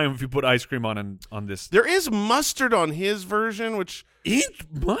fine if you put ice cream on this. There is mustard on his version, which Eat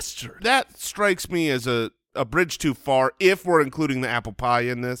mustard. that strikes me as a bridge too far if we're including the apple pie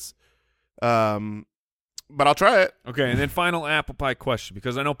in this. But I'll try it. Okay, and then final apple pie question,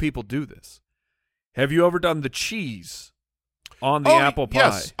 because I know people do this. Have you ever done the cheese on the apple pie?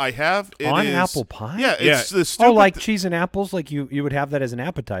 Yes, I have. It On is- apple pie? Yeah, it's the Oh, stupid. like cheese and apples? Like you would have that as an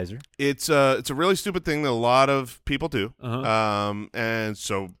appetizer. It's a really stupid thing that a lot of people do. Uh-huh. And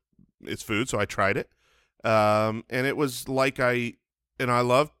so it's food, so I tried it. And it was like I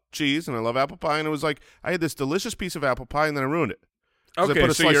love cheese and I love apple pie, and it was like I had this delicious piece of apple pie and then I ruined it. 'Cause I Okay, put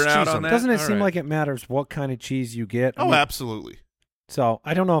a so slice you're of out cheese on on it. that? Doesn't it All seem right. like it matters what kind of cheese you get? I Oh, mean, absolutely. So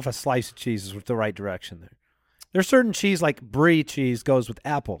I don't know if a slice of cheese is the right direction there. There's certain cheese, like brie cheese, goes with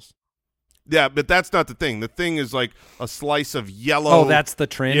apples. Yeah, but that's not the thing. The thing is like a slice of yellow. Oh, that's the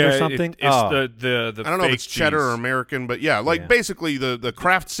trend Yeah, or something? it's Oh. the I don't know if fake it's cheddar cheese. or American, but yeah, like Yeah. basically the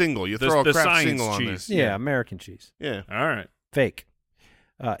Kraft single. You The- throw the a Kraft science single on cheese. there. Yeah, American cheese. Yeah. All right. Fake.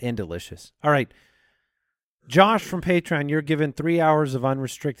 And delicious. All right. Josh from Patreon, you're given 3 hours of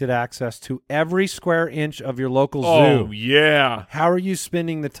unrestricted access to every square inch of your local Oh zoo. yeah. How are you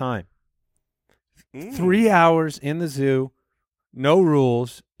spending the time? 3 hours in the zoo, no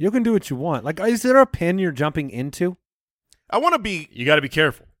rules. You can do what you want. Like, is there a pen you're jumping into? I want to be. You got to be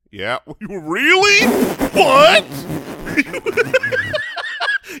careful. Yeah. Really? What?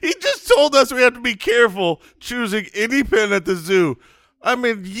 He just told us we have to be careful choosing any pen at the zoo. I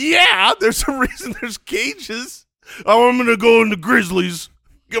mean, yeah, there's a reason there's cages. Oh, I'm going to go into Grizzlies,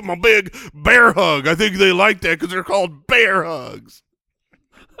 give them a big bear hug. I think they like that because they're called bear hugs.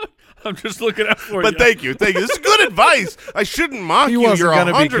 I'm just looking out for you. But thank you. This is good advice. I shouldn't mock He you. wasn't You're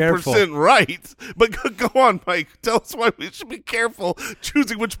gonna be 100% right. But go on, Mike. Tell us why we should be careful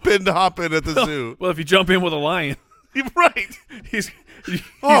choosing which pen to hop in at the zoo. Well, if you jump in with a lion, You're right.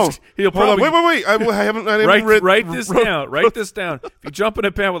 he'll probably Wait. I haven't write this down. Write this down. If you jump in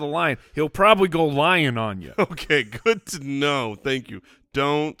a pen with a lion, he'll probably go lion on you. Okay, good to know. Thank you.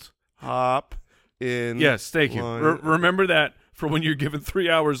 Don't hop in. Yes, thank you. line. Remember that for when you're given 3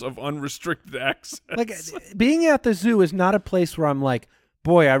 hours of unrestricted access. Like, being at the zoo is not a place where I'm like,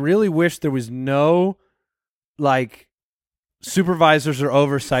 boy, I really wish there was no, like, supervisors or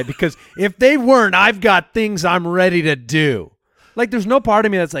oversight, because if they weren't, I've got things I'm ready to do. Like, there's no part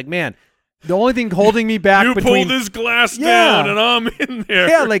of me that's like, man, the only thing holding me back You between pull this glass down and I'm in there.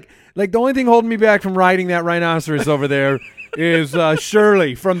 yeah, like the only thing holding me back from riding that rhinoceros over there is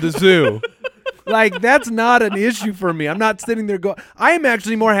Shirley from the zoo. Like, that's not an issue for me. I'm not sitting there going. I am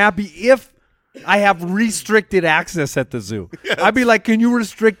actually more happy if I have restricted access at the zoo. Yes. I'd be like, can you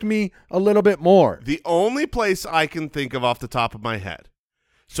restrict me a little bit more? The only place I can think of off the top of my head.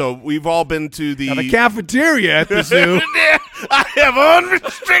 So we've all been to the cafeteria at the zoo. I have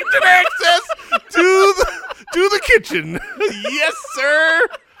unrestricted access to the kitchen. Yes, sir.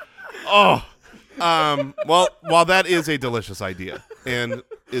 Oh, well, while that is a delicious idea and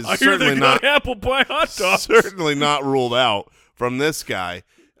is certainly not apple pie hot dogs, certainly not ruled out from this guy.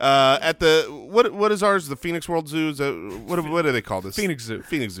 At the what is ours? The Phoenix World Zoo? What do they call this? Phoenix Zoo.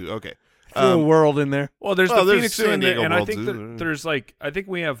 Phoenix Zoo. Okay. A world in there. Well, there's the Phoenix Zoo San in there, Diego and I World think Zoo. there's I think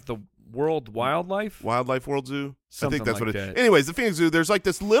we have the World Wildlife World Zoo. Something I think that's like what it is. that. Anyways, the Phoenix Zoo. There's like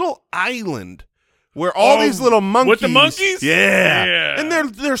this little island where all these little monkeys. With the monkeys? Yeah. And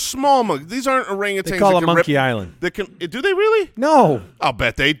they're small monkeys. These aren't orangutans. They call that it can Monkey rip- Island. That can, do they really? No. I'll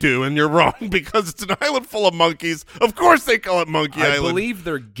bet they do, and you're wrong because it's an island full of monkeys. Of course they call it Monkey I Island. believe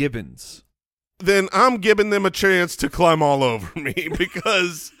they're gibbons. Then I'm giving them a chance to climb all over me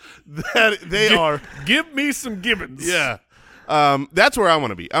because they are. Give me some gibbons. Yeah. That's where I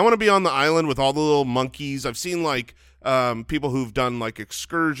want to be. I want to be on the island with all the little monkeys. I've seen like people who've done like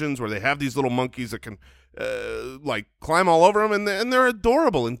excursions where they have these little monkeys that can like climb all over them, and they're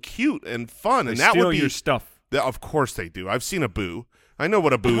adorable and cute and fun. They and that steal would be your stuff. Of course they do. I've seen a boo. I know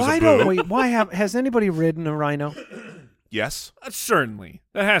what a boo's Why a boo. don't we? Why has anybody ridden a rhino? Yes. Certainly.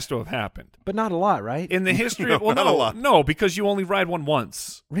 That has to have happened. But not a lot, right? In the history No, of well, not a lot. No, because you only ride one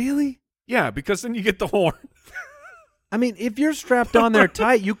once. Really? Yeah, because then you get the horn. I mean, if you're strapped on there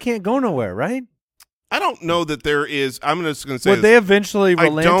tight, you can't go nowhere, right? I don't know that there is. I'm just going to say Would this. they eventually I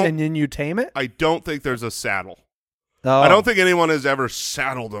relent don't- and then you tame it? I don't think there's a saddle. Oh. I don't think anyone has ever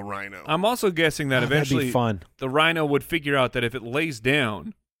saddled a rhino. I'm also guessing that Oh, that'd be eventually fun. the rhino would figure out that if it lays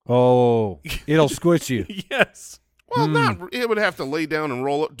down. Oh, it'll squish you. Yes. Well, not. It would have to lay down and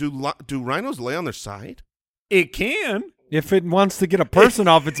roll up. Do rhinos lay on their side? It can. If it wants to get a person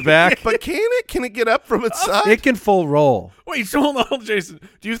off its back, But can it? Can it get up from its side? it can full roll. Wait, so hold on, Jason.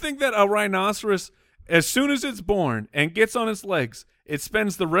 Do you think that a rhinoceros, as soon as it's born and gets on its legs, it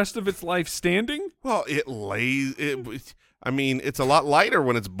spends the rest of its life standing? Well, it lays. I mean, it's a lot lighter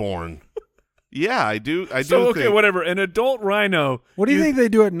when it's born. Yeah, I do. So, okay, think. whatever. An adult rhino. What do you think they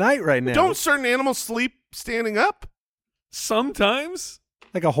do at night right now? Don't certain animals sleep standing up? Sometimes.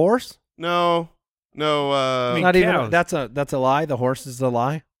 Like a horse? No. I mean, Not even. cows. That's a lie. The horse is a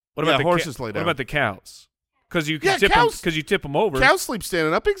lie. What Yeah, about the horses lay down. What about the cows? Because you Yeah, can tip cows- because you tip them over. Cows sleep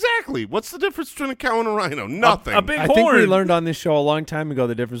standing up. Exactly. What's the difference between a cow and a rhino? Nothing. A big I horn. think we learned on this show a long time ago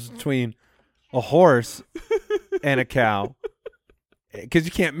the difference between a horse and a cow. Because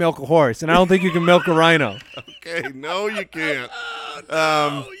you can't milk a horse, and I don't think you can milk a rhino. Okay. No, you can't.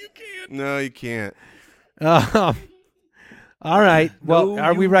 No, you can't. No, you can't. All right. Well, No,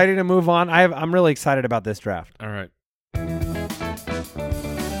 are we you- ready to move on? I'm really excited about this draft. All right.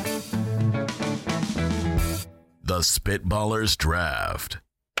 The Spitballers Draft.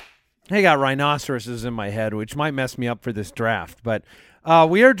 I got rhinoceroses in my head, which might mess me up for this draft. But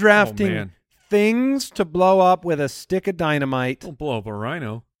we are drafting man. things to blow up with a stick of dynamite. Don't blow up a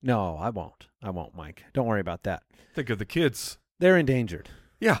rhino. No, I won't. Mike. Don't worry about that. Think of the kids. They're endangered.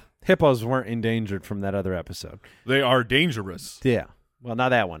 Yeah. Hippos weren't endangered from that other episode. They are dangerous. Yeah. Well, not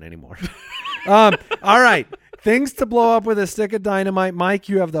that one anymore. All right. Things to blow up with a stick of dynamite. Mike,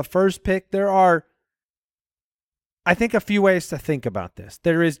 you have the first pick. There are, I think, a few ways to think about this.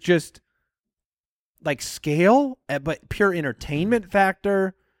 There is just like scale, but pure entertainment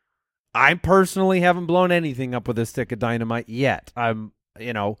factor. I personally haven't blown anything up with a stick of dynamite yet. I'm,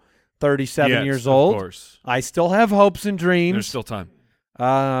 37 years old. Of course. I still have hopes and dreams. There's still time.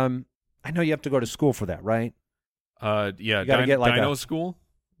 I know you have to go to school for that, right? Yeah. You gotta get like Dino a- school?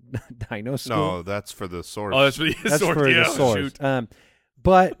 Dino school. No, that's for the source. Oh, that's for the That's sword. for Yeah, the source. shoot.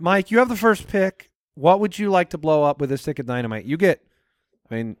 But Mike, you have the first pick. What would you like to blow up with a stick of dynamite? You get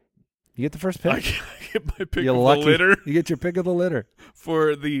the first pick. I get my pick You're of lucky. the litter You get your pick of the litter.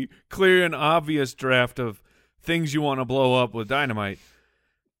 for the clear and obvious draft of things you want to blow up with dynamite.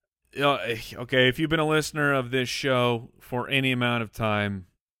 Okay, if you've been a listener of this show for any amount of time,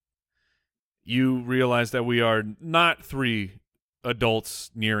 you realize that we are not 3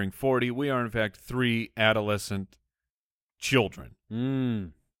 adults nearing 40. We are, in fact, 3 adolescent children.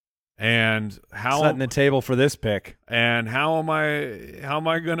 And Setting the table for this pick. And how am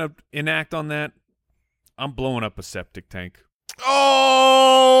I gonna enact on that? I'm blowing up a septic tank.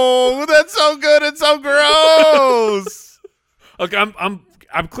 Oh, that's so good. It's so gross. Look,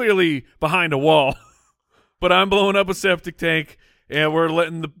 I'm clearly behind a wall, but I'm blowing up a septic tank, and we're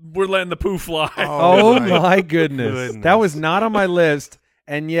letting the poo fly. Oh my goodness. That was not on my list,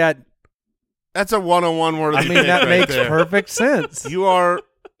 and yet That's a 101 word. I mean that makes perfect sense. You are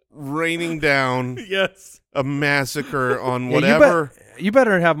raining down Yes, a massacre on Yeah, whatever. you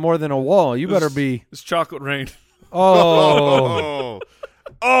better have more than a wall. You better be. it's chocolate rain. Oh,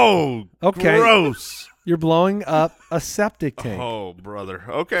 Oh, Okay. gross. you're blowing up a septic tank. Oh, brother.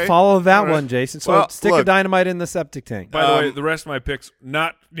 Okay. Follow that All right. one, Jason. So Well, stick look. of dynamite in the septic tank. By the way, the rest of my picks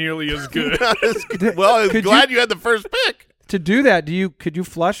not nearly as good. Well, I'm Could glad you had the first pick. To do that, could you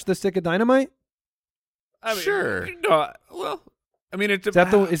flush the stick of dynamite? I mean, Sure. Well, I mean, Is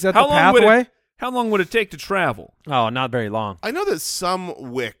that the how long would it- pathway? How long would it take to travel? Oh, not very long. I know that some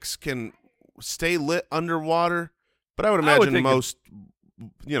wicks can stay lit underwater, but I would I would imagine think most,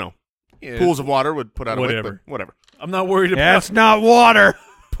 Yeah, pools of water would put out a Whatever. wick. But whatever. I'm not worried about. That's not water.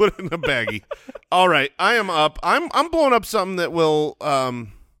 Put it in a baggie. All right, I am up. I'm blowing up something that will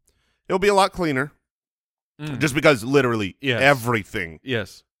it'll be a lot cleaner, just because literally Yes. everything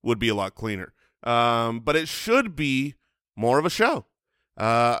Yes. would be a lot cleaner. But it should be more of a show.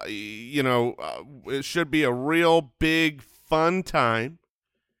 It should be a real big fun time.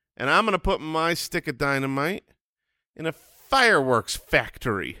 And I'm going to put my stick of dynamite in a fireworks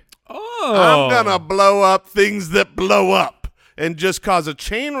factory. Oh, I'm going to blow up things that blow up and just cause a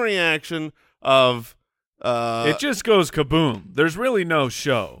chain reaction of it just goes kaboom. There's really no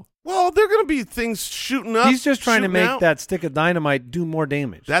show. well, there are going to be things shooting up. He's just trying to shooting make out. that stick of dynamite do more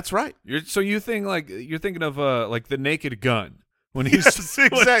damage. That's right. You're thinking of like the Naked Gun when he's Yes,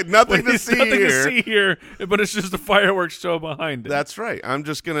 exactly. Nothing to see nothing here. to see here, but it's just a fireworks show behind it. That's right. I'm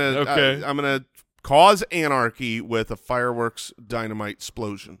just gonna. Okay. I'm gonna cause anarchy with a fireworks dynamite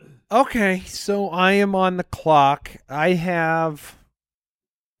explosion. Okay, so I am on the clock. I have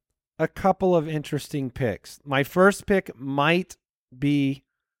a couple of interesting picks. My first pick might be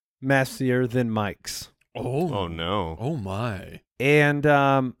messier than Mike's. Oh no. Oh my. And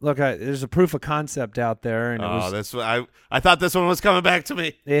look, there's a proof of concept out there, and I thought this one was coming back to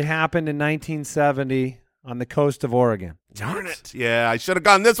me. it happened in 1970 on the coast of Oregon. Darn it. Yeah, I should have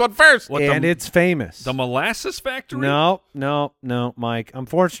gone this one first. What, And it's famous. the molasses factory? No, Mike.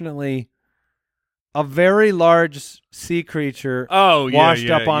 Unfortunately, a very large sea creature Oh, yeah, washed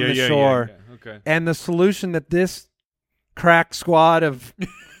yeah, up on yeah, the yeah, shore. yeah. Okay. And the solution that this crack squad of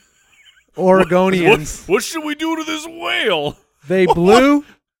Oregonians, What should we do to this whale? they blew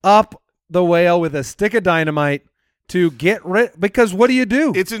up the whale with a stick of dynamite to get rid. Because what do you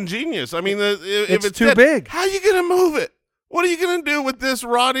do? It's ingenious. I mean, if It's it's too dead, big. how are you gonna move it? What are you gonna do with this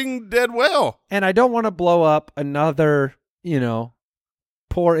rotting dead whale? And I don't want to blow up another,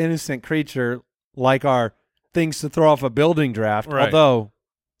 poor innocent creature like our things to throw off a building draft. Right. Although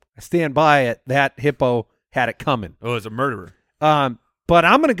I stand by it, that hippo had it coming. Oh, it's a murderer. But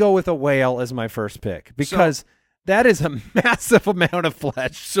I'm going to go with a whale as my first pick because that is a massive amount of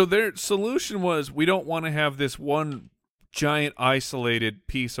flesh. So their solution was we don't want to have this one giant isolated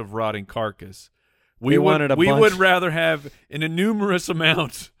piece of rotting carcass. They wanted a we bunch. would rather have an innumerous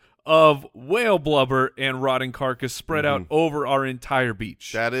amount of whale blubber and rotting carcass spread out over our entire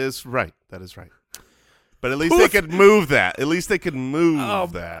beach. That is right. That is right. But at least they could move that. At least they could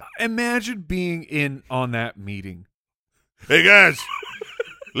move that. Imagine being in on that meeting. Hey guys,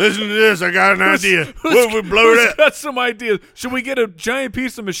 Listen to this. I got an idea. What if we blow it up? Got some ideas. Should we get a giant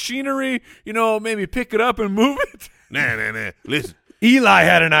piece of machinery? Maybe pick it up and move it? Nah. Listen. Eli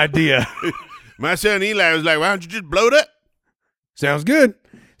had an idea. My son Eli was like, why don't you just blow it up? Sounds good.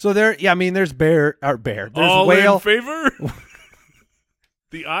 So there's bear. There's All whale. in favor?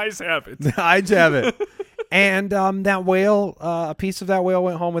 The eyes have it. The eyes have it. And that whale, a piece of that whale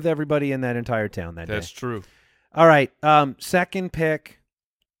went home with everybody in that entire town that day. That's true. All right. Second pick.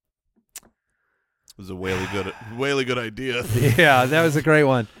 It was a whaley good idea. Yeah, that was a great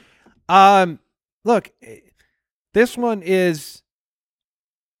one. Look, this one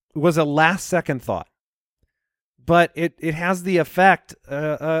was a last second thought, but it has the effect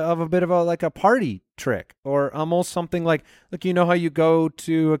of a bit of a party trick, or almost something like how you go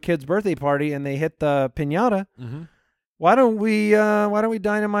to a kid's birthday party and they hit the piñata. Mm-hmm. Why don't we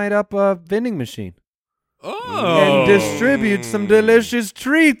dynamite up a vending machine? Oh, and distribute some delicious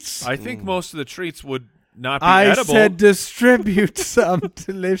treats. I think most of the treats would not be I edible. said distribute some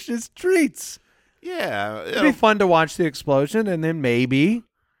delicious treats. Yeah. It'd be fun to watch the explosion, and then maybe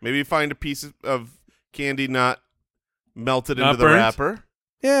find a piece of candy not melted Not into the burnt? wrapper.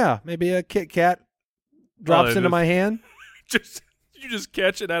 yeah, maybe a Kit Kat drops into my hand. You just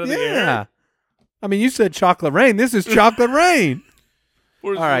catch it out of the air. Yeah. I mean, you said chocolate rain. This is chocolate rain.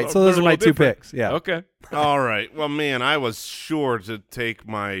 All right, so those are my two picks. Yeah. Okay. All right. Well, man, I was sure to take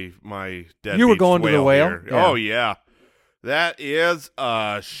my dead. You were going to the whale? here. Yeah. Oh yeah, that is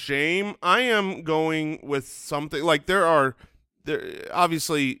a shame. I am going with something like there.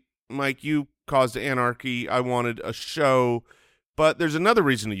 Obviously, Mike, you caused anarchy. I wanted a show, but there's another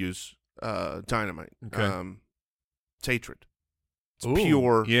reason to use dynamite. Okay. It's hatred. It's Ooh,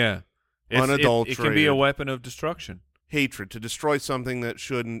 pure, yeah, unadulterated. It can be a weapon of destruction. Hatred to destroy something that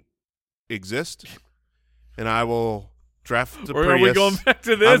shouldn't exist. And I will draft the Or Prius. are we going back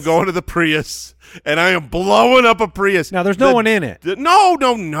to this? I'm going to the Prius, and I am blowing up a Prius. Now, there's no one in it. No.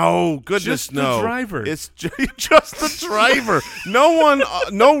 Goodness, Just no. the driver. It's just the driver. No one,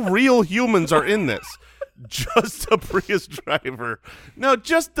 no real humans are in this. Just a Prius driver. No,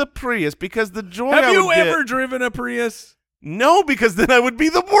 just the Prius, because the joy Have I you would get- ever driven a Prius? No, because then I would be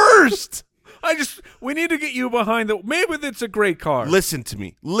the worst. We need to get you behind maybe it's a great car. Listen to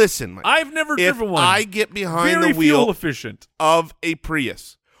me. Listen, Mike. I've never If driven one. I get behind Very the wheel fuel efficient. of a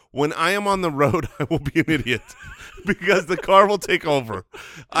Prius, when I am on the road, I will be an idiot because the car will take over.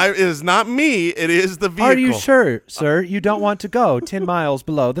 It is not me. It is the vehicle. Are you sure, sir? You don't want to go 10 miles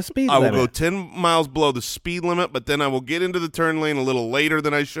below the speed I will limit. go 10 miles below the speed limit, but then I will get into the turn lane a little later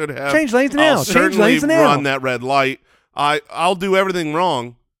than I should have. Change lanes now. I'll Change certainly lanes now. run that red light. I'll do everything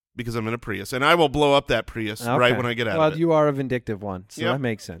wrong because I'm in a Prius, and I will blow up that Prius right Okay. when I get out well, of it. you are a vindictive one, so Yep. that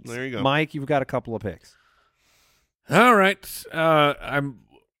makes sense. There you go. Mike, you've got a couple of picks. All right. I'm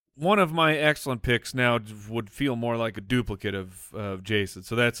one of my excellent picks now would feel more like a duplicate of Jason,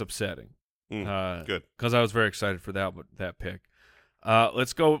 so that's upsetting. Good. Because I was very excited for that pick.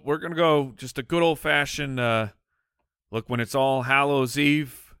 Let's go. We're gonna go just a good old fashioned look. When it's All Hallows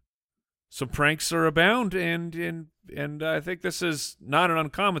Eve, some pranks are abound, and I think this is not an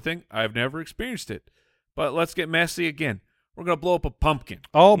uncommon thing. I've never experienced it, but let's get messy again. We're gonna blow up a pumpkin.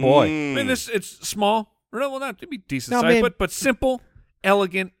 Oh, boy. I mean, it's small. Well, not to be decent No, size, man. but simple,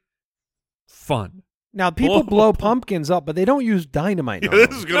 elegant, fun. Now, people Blow- blow pumpkins up, but they don't use dynamite on This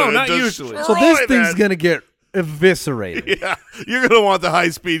them. is gonna No, not destroy usually. So this thing's that. going to get eviscerated. Yeah, you're gonna want the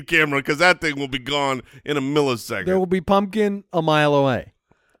high-speed camera because that thing will be gone in a millisecond. There will be pumpkin a mile away.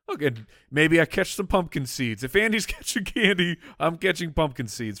 Okay, maybe I catch some pumpkin seeds. If Andy's catching candy, I'm catching pumpkin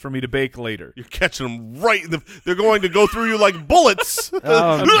seeds for me to bake later. You're catching them right in the. They're going to go through you like bullets.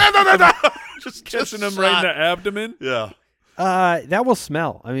 Just Catching them right in the abdomen. Yeah. That will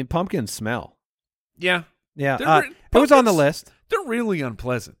smell. I mean, pumpkins smell. Yeah, Yeah. They're It was on the pumpkins- list. they're really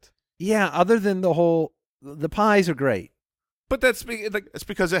unpleasant. Yeah, other than the pies are great. But that's like It's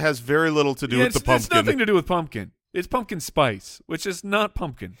because it has very little to do yeah, with the it's pumpkin. nothing to do with pumpkin. It's pumpkin spice, which is not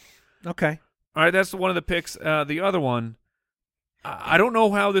pumpkin. Okay. All right, that's one of the picks. The other one, I don't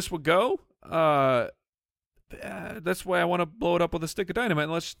know how this would go. That's why I want to blow it up with a stick of dynamite.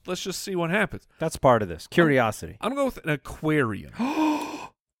 And let's just see what happens. That's part of this. Curiosity. I'm going to go with an aquarium.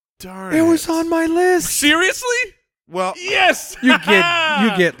 Darn It was on my list. Seriously? Well, Yes. You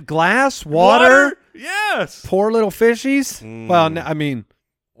get glass, water, Yes. poor little fishies. Well, I mean,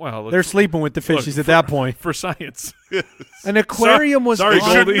 Well, they're sleeping with the fishies at that point. for science. An aquarium was sorry, it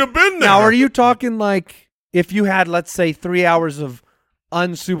shouldn't Goldie. have been there. Now, are you talking like if you had, let's say, 3 hours of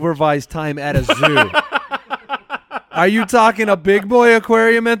unsupervised time at a zoo? Are you talking a big boy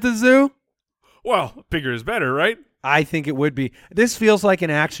aquarium at the zoo? Well, bigger is better, right? I think it would be. This feels like an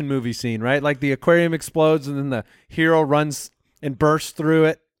action movie scene, right? Like the aquarium explodes and then the hero runs and bursts through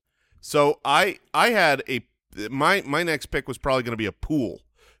it. So I had my next pick was probably going to be a pool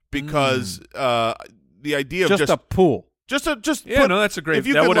because the idea of just a pool. Just that's a great.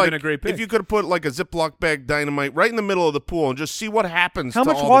 That would have been a great pick. If you could have put like a Ziploc bag dynamite right in the middle of the pool and just see what happens. How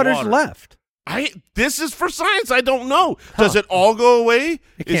to much all water's the water. left? This is for science. I don't know. Does it all go away?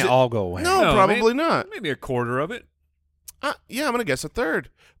 It can't all go away. No, probably not. Maybe a quarter of it. Yeah, I'm gonna guess a third.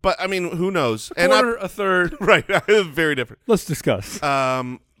 But I mean, who knows? A third. Right, very different. Let's discuss.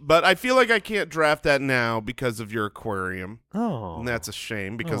 But I feel like I can't draft that now because of your aquarium. Oh, And that's a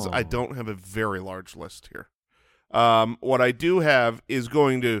shame because I don't have a very large list here. What I do have is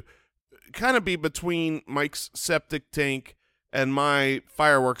going to kind of be between Mike's septic tank and my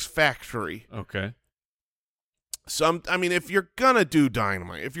fireworks factory. Okay. I mean, if you're gonna do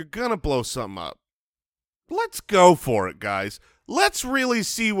dynamite, if you're gonna blow something up, let's go for it, guys. Let's really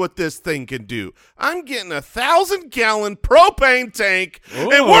see what this thing can do. I'm getting 1,000-gallon propane tank, and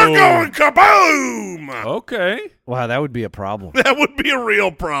we're going kaboom! Okay. wow, that would be a problem. That would be a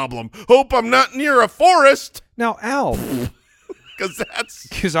real problem. Hope I'm not near a forest, Now, Al,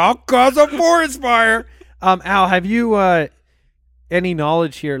 because I'll cause a forest fire. Al, have you any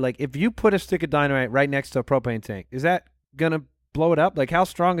knowledge here? Like, if you put a stick of dynamite right next to a propane tank, is that gonna blow it up? Like, how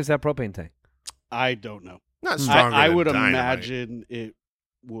strong is that propane tank? I don't know. not stronger I than would dynamite. imagine it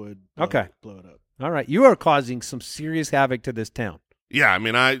would blow it up. All right, you are causing some serious havoc to this town. Yeah, I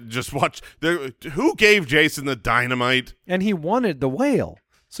mean, I just watched. Who gave Jason the dynamite? And he wanted the whale.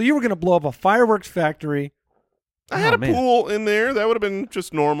 So you were going to blow up a fireworks factory. I had a man. pool in there. That would have been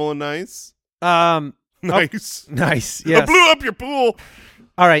just normal and nice. Nice. Nice. I Yes. blew up your pool.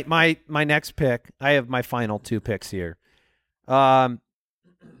 All right, my next pick. I have my final two picks here. I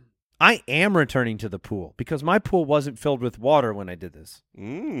am returning to the pool because my pool wasn't filled with water when I did this.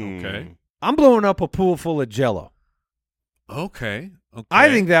 Okay. I'm blowing up a pool full of Jell-O. Okay. I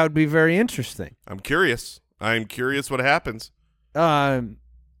think that would be very interesting. I'm curious. I'm curious what happens. Okay,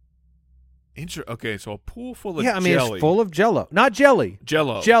 so a pool full of jelly. It's full of Jell-O, not jelly.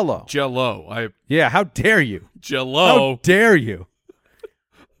 Jell-O. Jell-O. Yeah, how dare you? Jello. How dare you?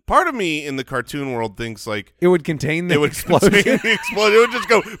 Part of me in the cartoon world thinks like It would contain the it would explosion. contain the explosion. It would just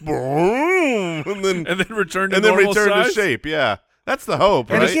go boom, and then return to return normal to size? shape. Yeah, that's the hope,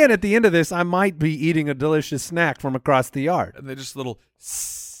 And right? again, at the end of this, I might be eating a delicious snack from across the yard. And they just little.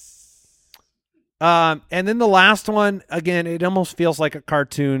 And then the last one, again, it almost feels like a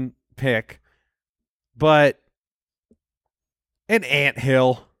cartoon pick, but an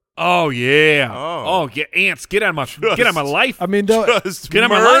anthill. Oh yeah. Oh. Yeah. Ants, get out of my life. I mean, Just Get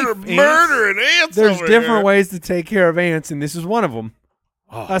out of my murder, life, murdering ants. there's over different here. ways to take care of ants, and this is one of them.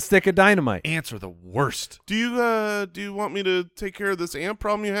 Oh, A stick of dynamite. ants are the worst. Do you want me to take care of this ant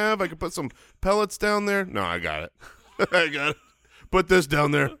problem you have? I could put some pellets down there. No, I got it. I got it. Put this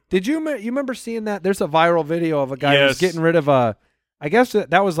down there. Did you remember seeing that? There's a viral video of a guy who's Yes. getting rid of I guess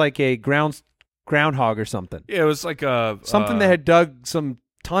that was like a groundhog or something. Yeah, it was like a Something that had dug some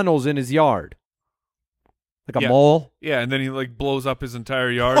tunnels in his yard. Like a Yeah. mole. Yeah, and then he like blows up his entire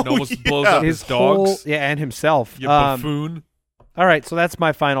yard and Oh, almost yeah. blows up his dogs. And himself. You buffoon. All right, so that's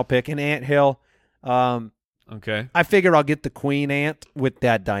my final pick, an anthill. Okay. I figure I'll get the queen ant with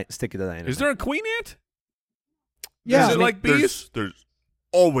that stick of the dynamite. Is there a queen ant? Yeah, Is it I mean, like bees? There's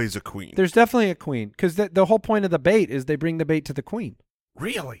always a queen. There's definitely a queen because the whole point of the bait is they bring the bait to the queen.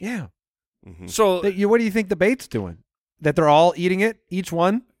 Really? Yeah. Mhm. So What do you think the bait's doing? That they're all eating it, each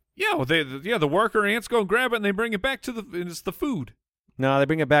one? yeah, well, the worker ants go and grab it and they bring it back to and it's the food. No, they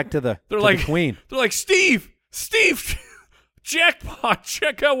bring it back to the They're queen. They're like, Steve, jackpot!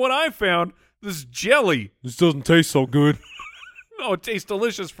 Check out what I found. This jelly. This doesn't taste so good. Oh, it tastes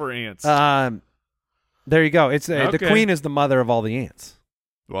delicious for ants. There you go. It's the Okay. queen is the mother of all the ants.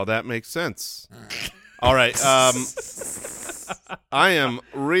 Well, that makes sense. All right. I am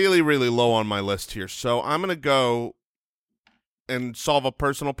really, really low on my list here, so I'm going to go and solve a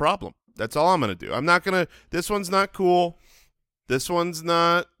personal problem. That's all I'm going to do. I'm not going to – this one's not cool. This one's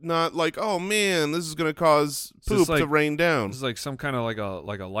not like, oh, man, this is going to cause Is this poop like- to rain down. This is like some kind of like a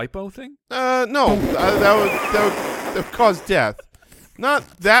lipo thing. No, that would cause death.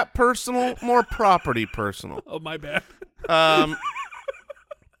 Not that personal, more property personal. Oh, my bad.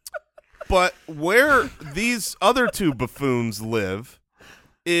 But where these other two buffoons live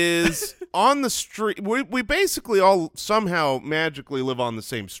is on the street. We basically all somehow magically live on the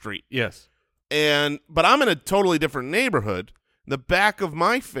same street. Yes. But I'm in a totally different neighborhood. The back of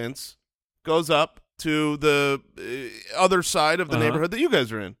my fence goes up to the other side of the neighborhood that you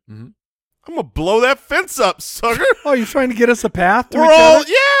guys are in. Mhm. I'm going to blow that fence up, sucker. Oh, you're trying to get us a path to We're each all, other?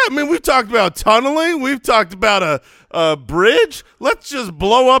 yeah. I mean, we've talked about tunneling. We've talked about a bridge. Let's just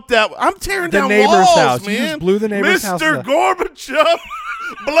blow up that. I'm tearing The down neighbor's walls, house. man. You just blew the neighbor's house Mr. up. Gorbachev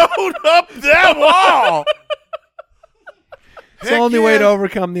blowed up that wall. It's the only way to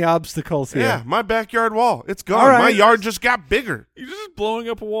overcome the obstacles here. Yeah, my backyard wall. It's gone. All right. My yard just got bigger. You're just blowing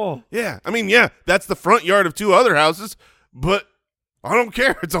up a wall. Yeah. I mean, yeah, that's the front yard of 2 other houses, but I don't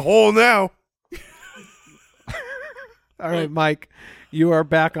care. It's a hole now. All right, Mike, you are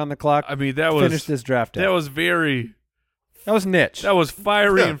back on the clock. I mean, that was Finish this draft out. That was very. That was niche. That was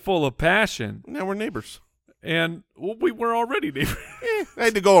fiery Yeah. and full of passion, Now we're neighbors. and we were already neighbors. I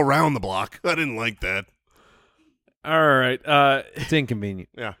had to go around the block. I didn't like that. All right. It's inconvenient.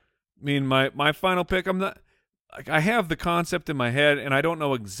 Yeah. I mean, my final pick. I'm not. Like, I have the concept in my head, and I don't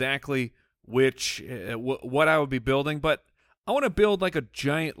know exactly which what I would be building, but I want to build like a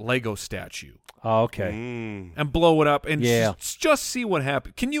giant Lego statue Oh, okay. and blow it up and Yeah. just see what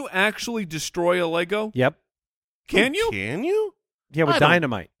happens. Can you actually destroy a Lego? Yep. Can you? Can you? Yeah, with I don't-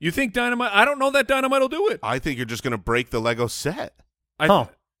 dynamite. You think dynamite? I don't know that dynamite will do it. I think you're just going to break the Lego set. Huh.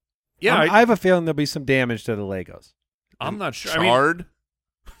 Yeah, I have a feeling there'll be some damage to the Legos. I'm not sure. I mean, Charred?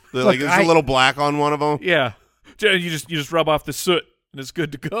 Look, Like there's a little black on one of them. yeah, you just rub off the soot and it's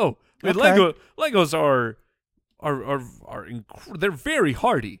good to go. I mean, Okay. Legos are they're very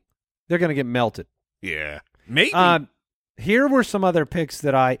hardy. They're going to get melted. Yeah. Maybe Here were some other picks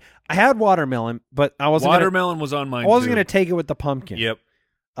that I had watermelon, but I wasn't watermelon was on mine. I wasn't too. going to take it with the pumpkin. Yep.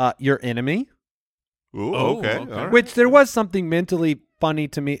 Your Enemy, Ooh, Oh, okay. okay. All right. which there was something mentally funny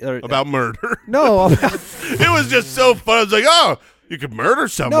to me. About murder. No, about, It was just so fun. I was like, oh, you could murder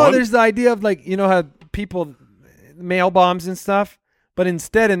someone. no. There's the idea of like, you know how people mail bombs and stuff, but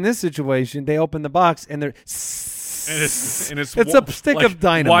instead in this situation they open the box and they're And it's a stick like of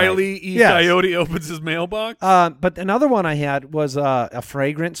dynamite. Wile E. Yes. Coyote opens his mailbox. But another one I had was a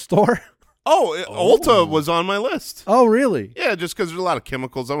fragrance store. Ulta was on my list. Oh, really? Yeah, just because there's a lot of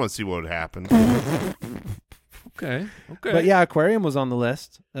chemicals. I want to see what would happen. Okay. But yeah, aquarium was on the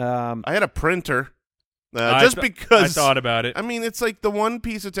list. I had a printer. I Just th- because I thought about it. I mean, it's like the one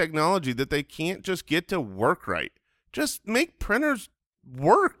piece of technology that they can't just get to work right. Just make printers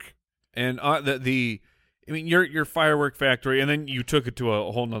work. And I mean, your firework factory, and then you took it to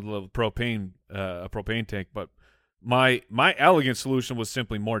a whole nother level, a propane tank. But my elegant solution was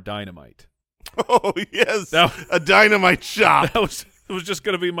simply more dynamite. Oh, yes. That- a dynamite shop. That was just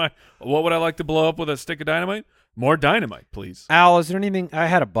going to be my. What would I like to blow up with a stick of dynamite? More dynamite, please. Al, is there anything? I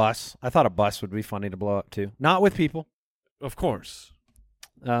had a bus. I thought a bus would be funny to blow up too. Not with people. Of course,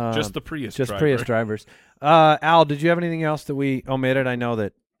 Um, just the Prius. just driver. Prius drivers. Al, did you have anything else that we omitted? I know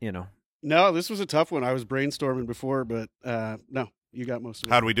that No, this was a tough one. I was brainstorming before, but no, you got most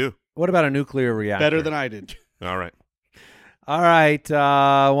of it. How do we do? What about a nuclear reactor? Better than I did. All right. All right.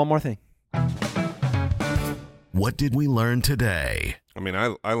 One more thing. What did we learn today? I mean,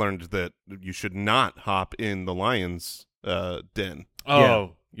 I learned that you should not hop in the lion's den.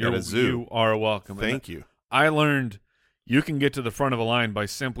 Oh, At a zoo. you are welcome. Thank you. I learned you can get to the front of a line by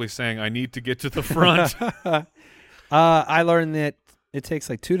simply saying, "I need to get to the front." I learned that it takes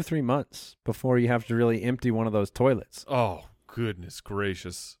like 2 to 3 months before you have to really empty one of those toilets. Oh, goodness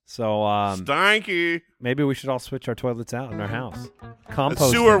gracious! So Stanky. maybe we should all switch our toilets out in our house. The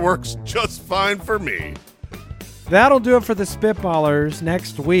Compost. sewer them. works just fine for me. That'll do it for the Spitballers.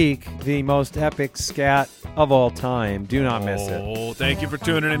 Next week, the most epic scat of all time. Do not miss it. Oh, thank you for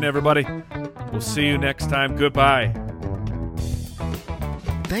tuning in, everybody. We'll see you next time. Goodbye.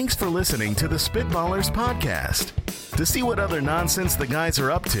 Thanks for listening to the Spitballers Podcast. To see what other nonsense the guys are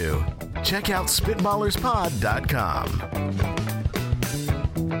up to, check out SpitballersPod.com.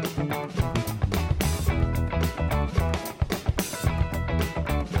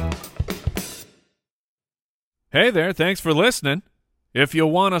 Hey there, thanks for listening. If you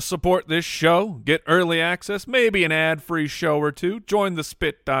want to support this show, get early access, maybe an ad-free show or two, join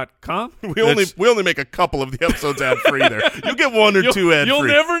thespit.com. We only make a couple of the episodes ad-free there. You'll get one or two ad-free. You'll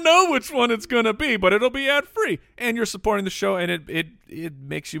never know which one it's going to be, but it'll be ad-free. And you're supporting the show, and it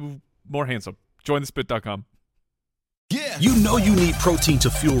makes you more handsome. Join thespit.com. You know you need protein to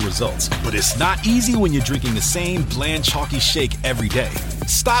fuel results, but it's not easy when you're drinking the same bland, chalky shake every day.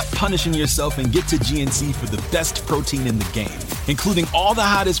 Stop punishing yourself and get to GNC for the best protein in the game, including all the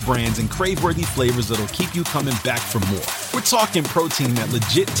hottest brands and crave-worthy flavors that'll keep you coming back for more. We're talking protein that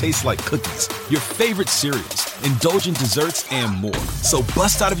legit tastes like cookies, your favorite cereals, indulgent desserts, and more. So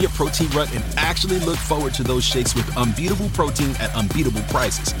bust out of your protein rut and actually look forward to those shakes with unbeatable protein at unbeatable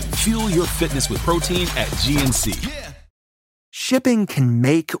prices. Fuel your fitness with protein at GNC. Shipping can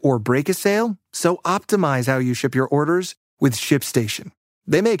make or break a sale, so optimize how you ship your orders with ShipStation.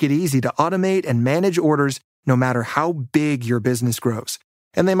 They make it easy to automate and manage orders no matter how big your business grows.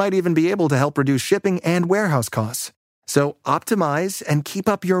 And they might even be able to help reduce shipping and warehouse costs. So optimize and keep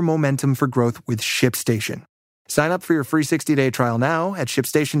up your momentum for growth with ShipStation. Sign up for your free 60-day trial now at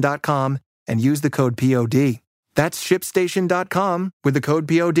ShipStation.com and use the code POD. That's ShipStation.com with the code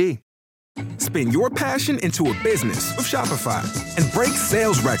POD. Spin your passion into a business with Shopify and break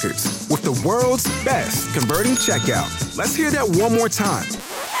sales records with the world's best converting checkout. Let's hear that one more time.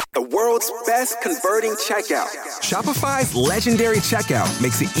 The world's best converting checkout. Shopify's legendary checkout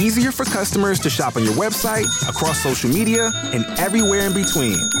makes it easier for customers to shop on your website, across social media, and everywhere in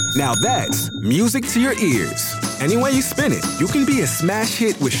between. Now that's music to your ears. Any way you spin it, you can be a smash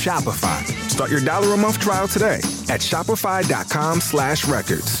hit with Shopify. Start your $1 a month trial today at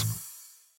shopify.com/records.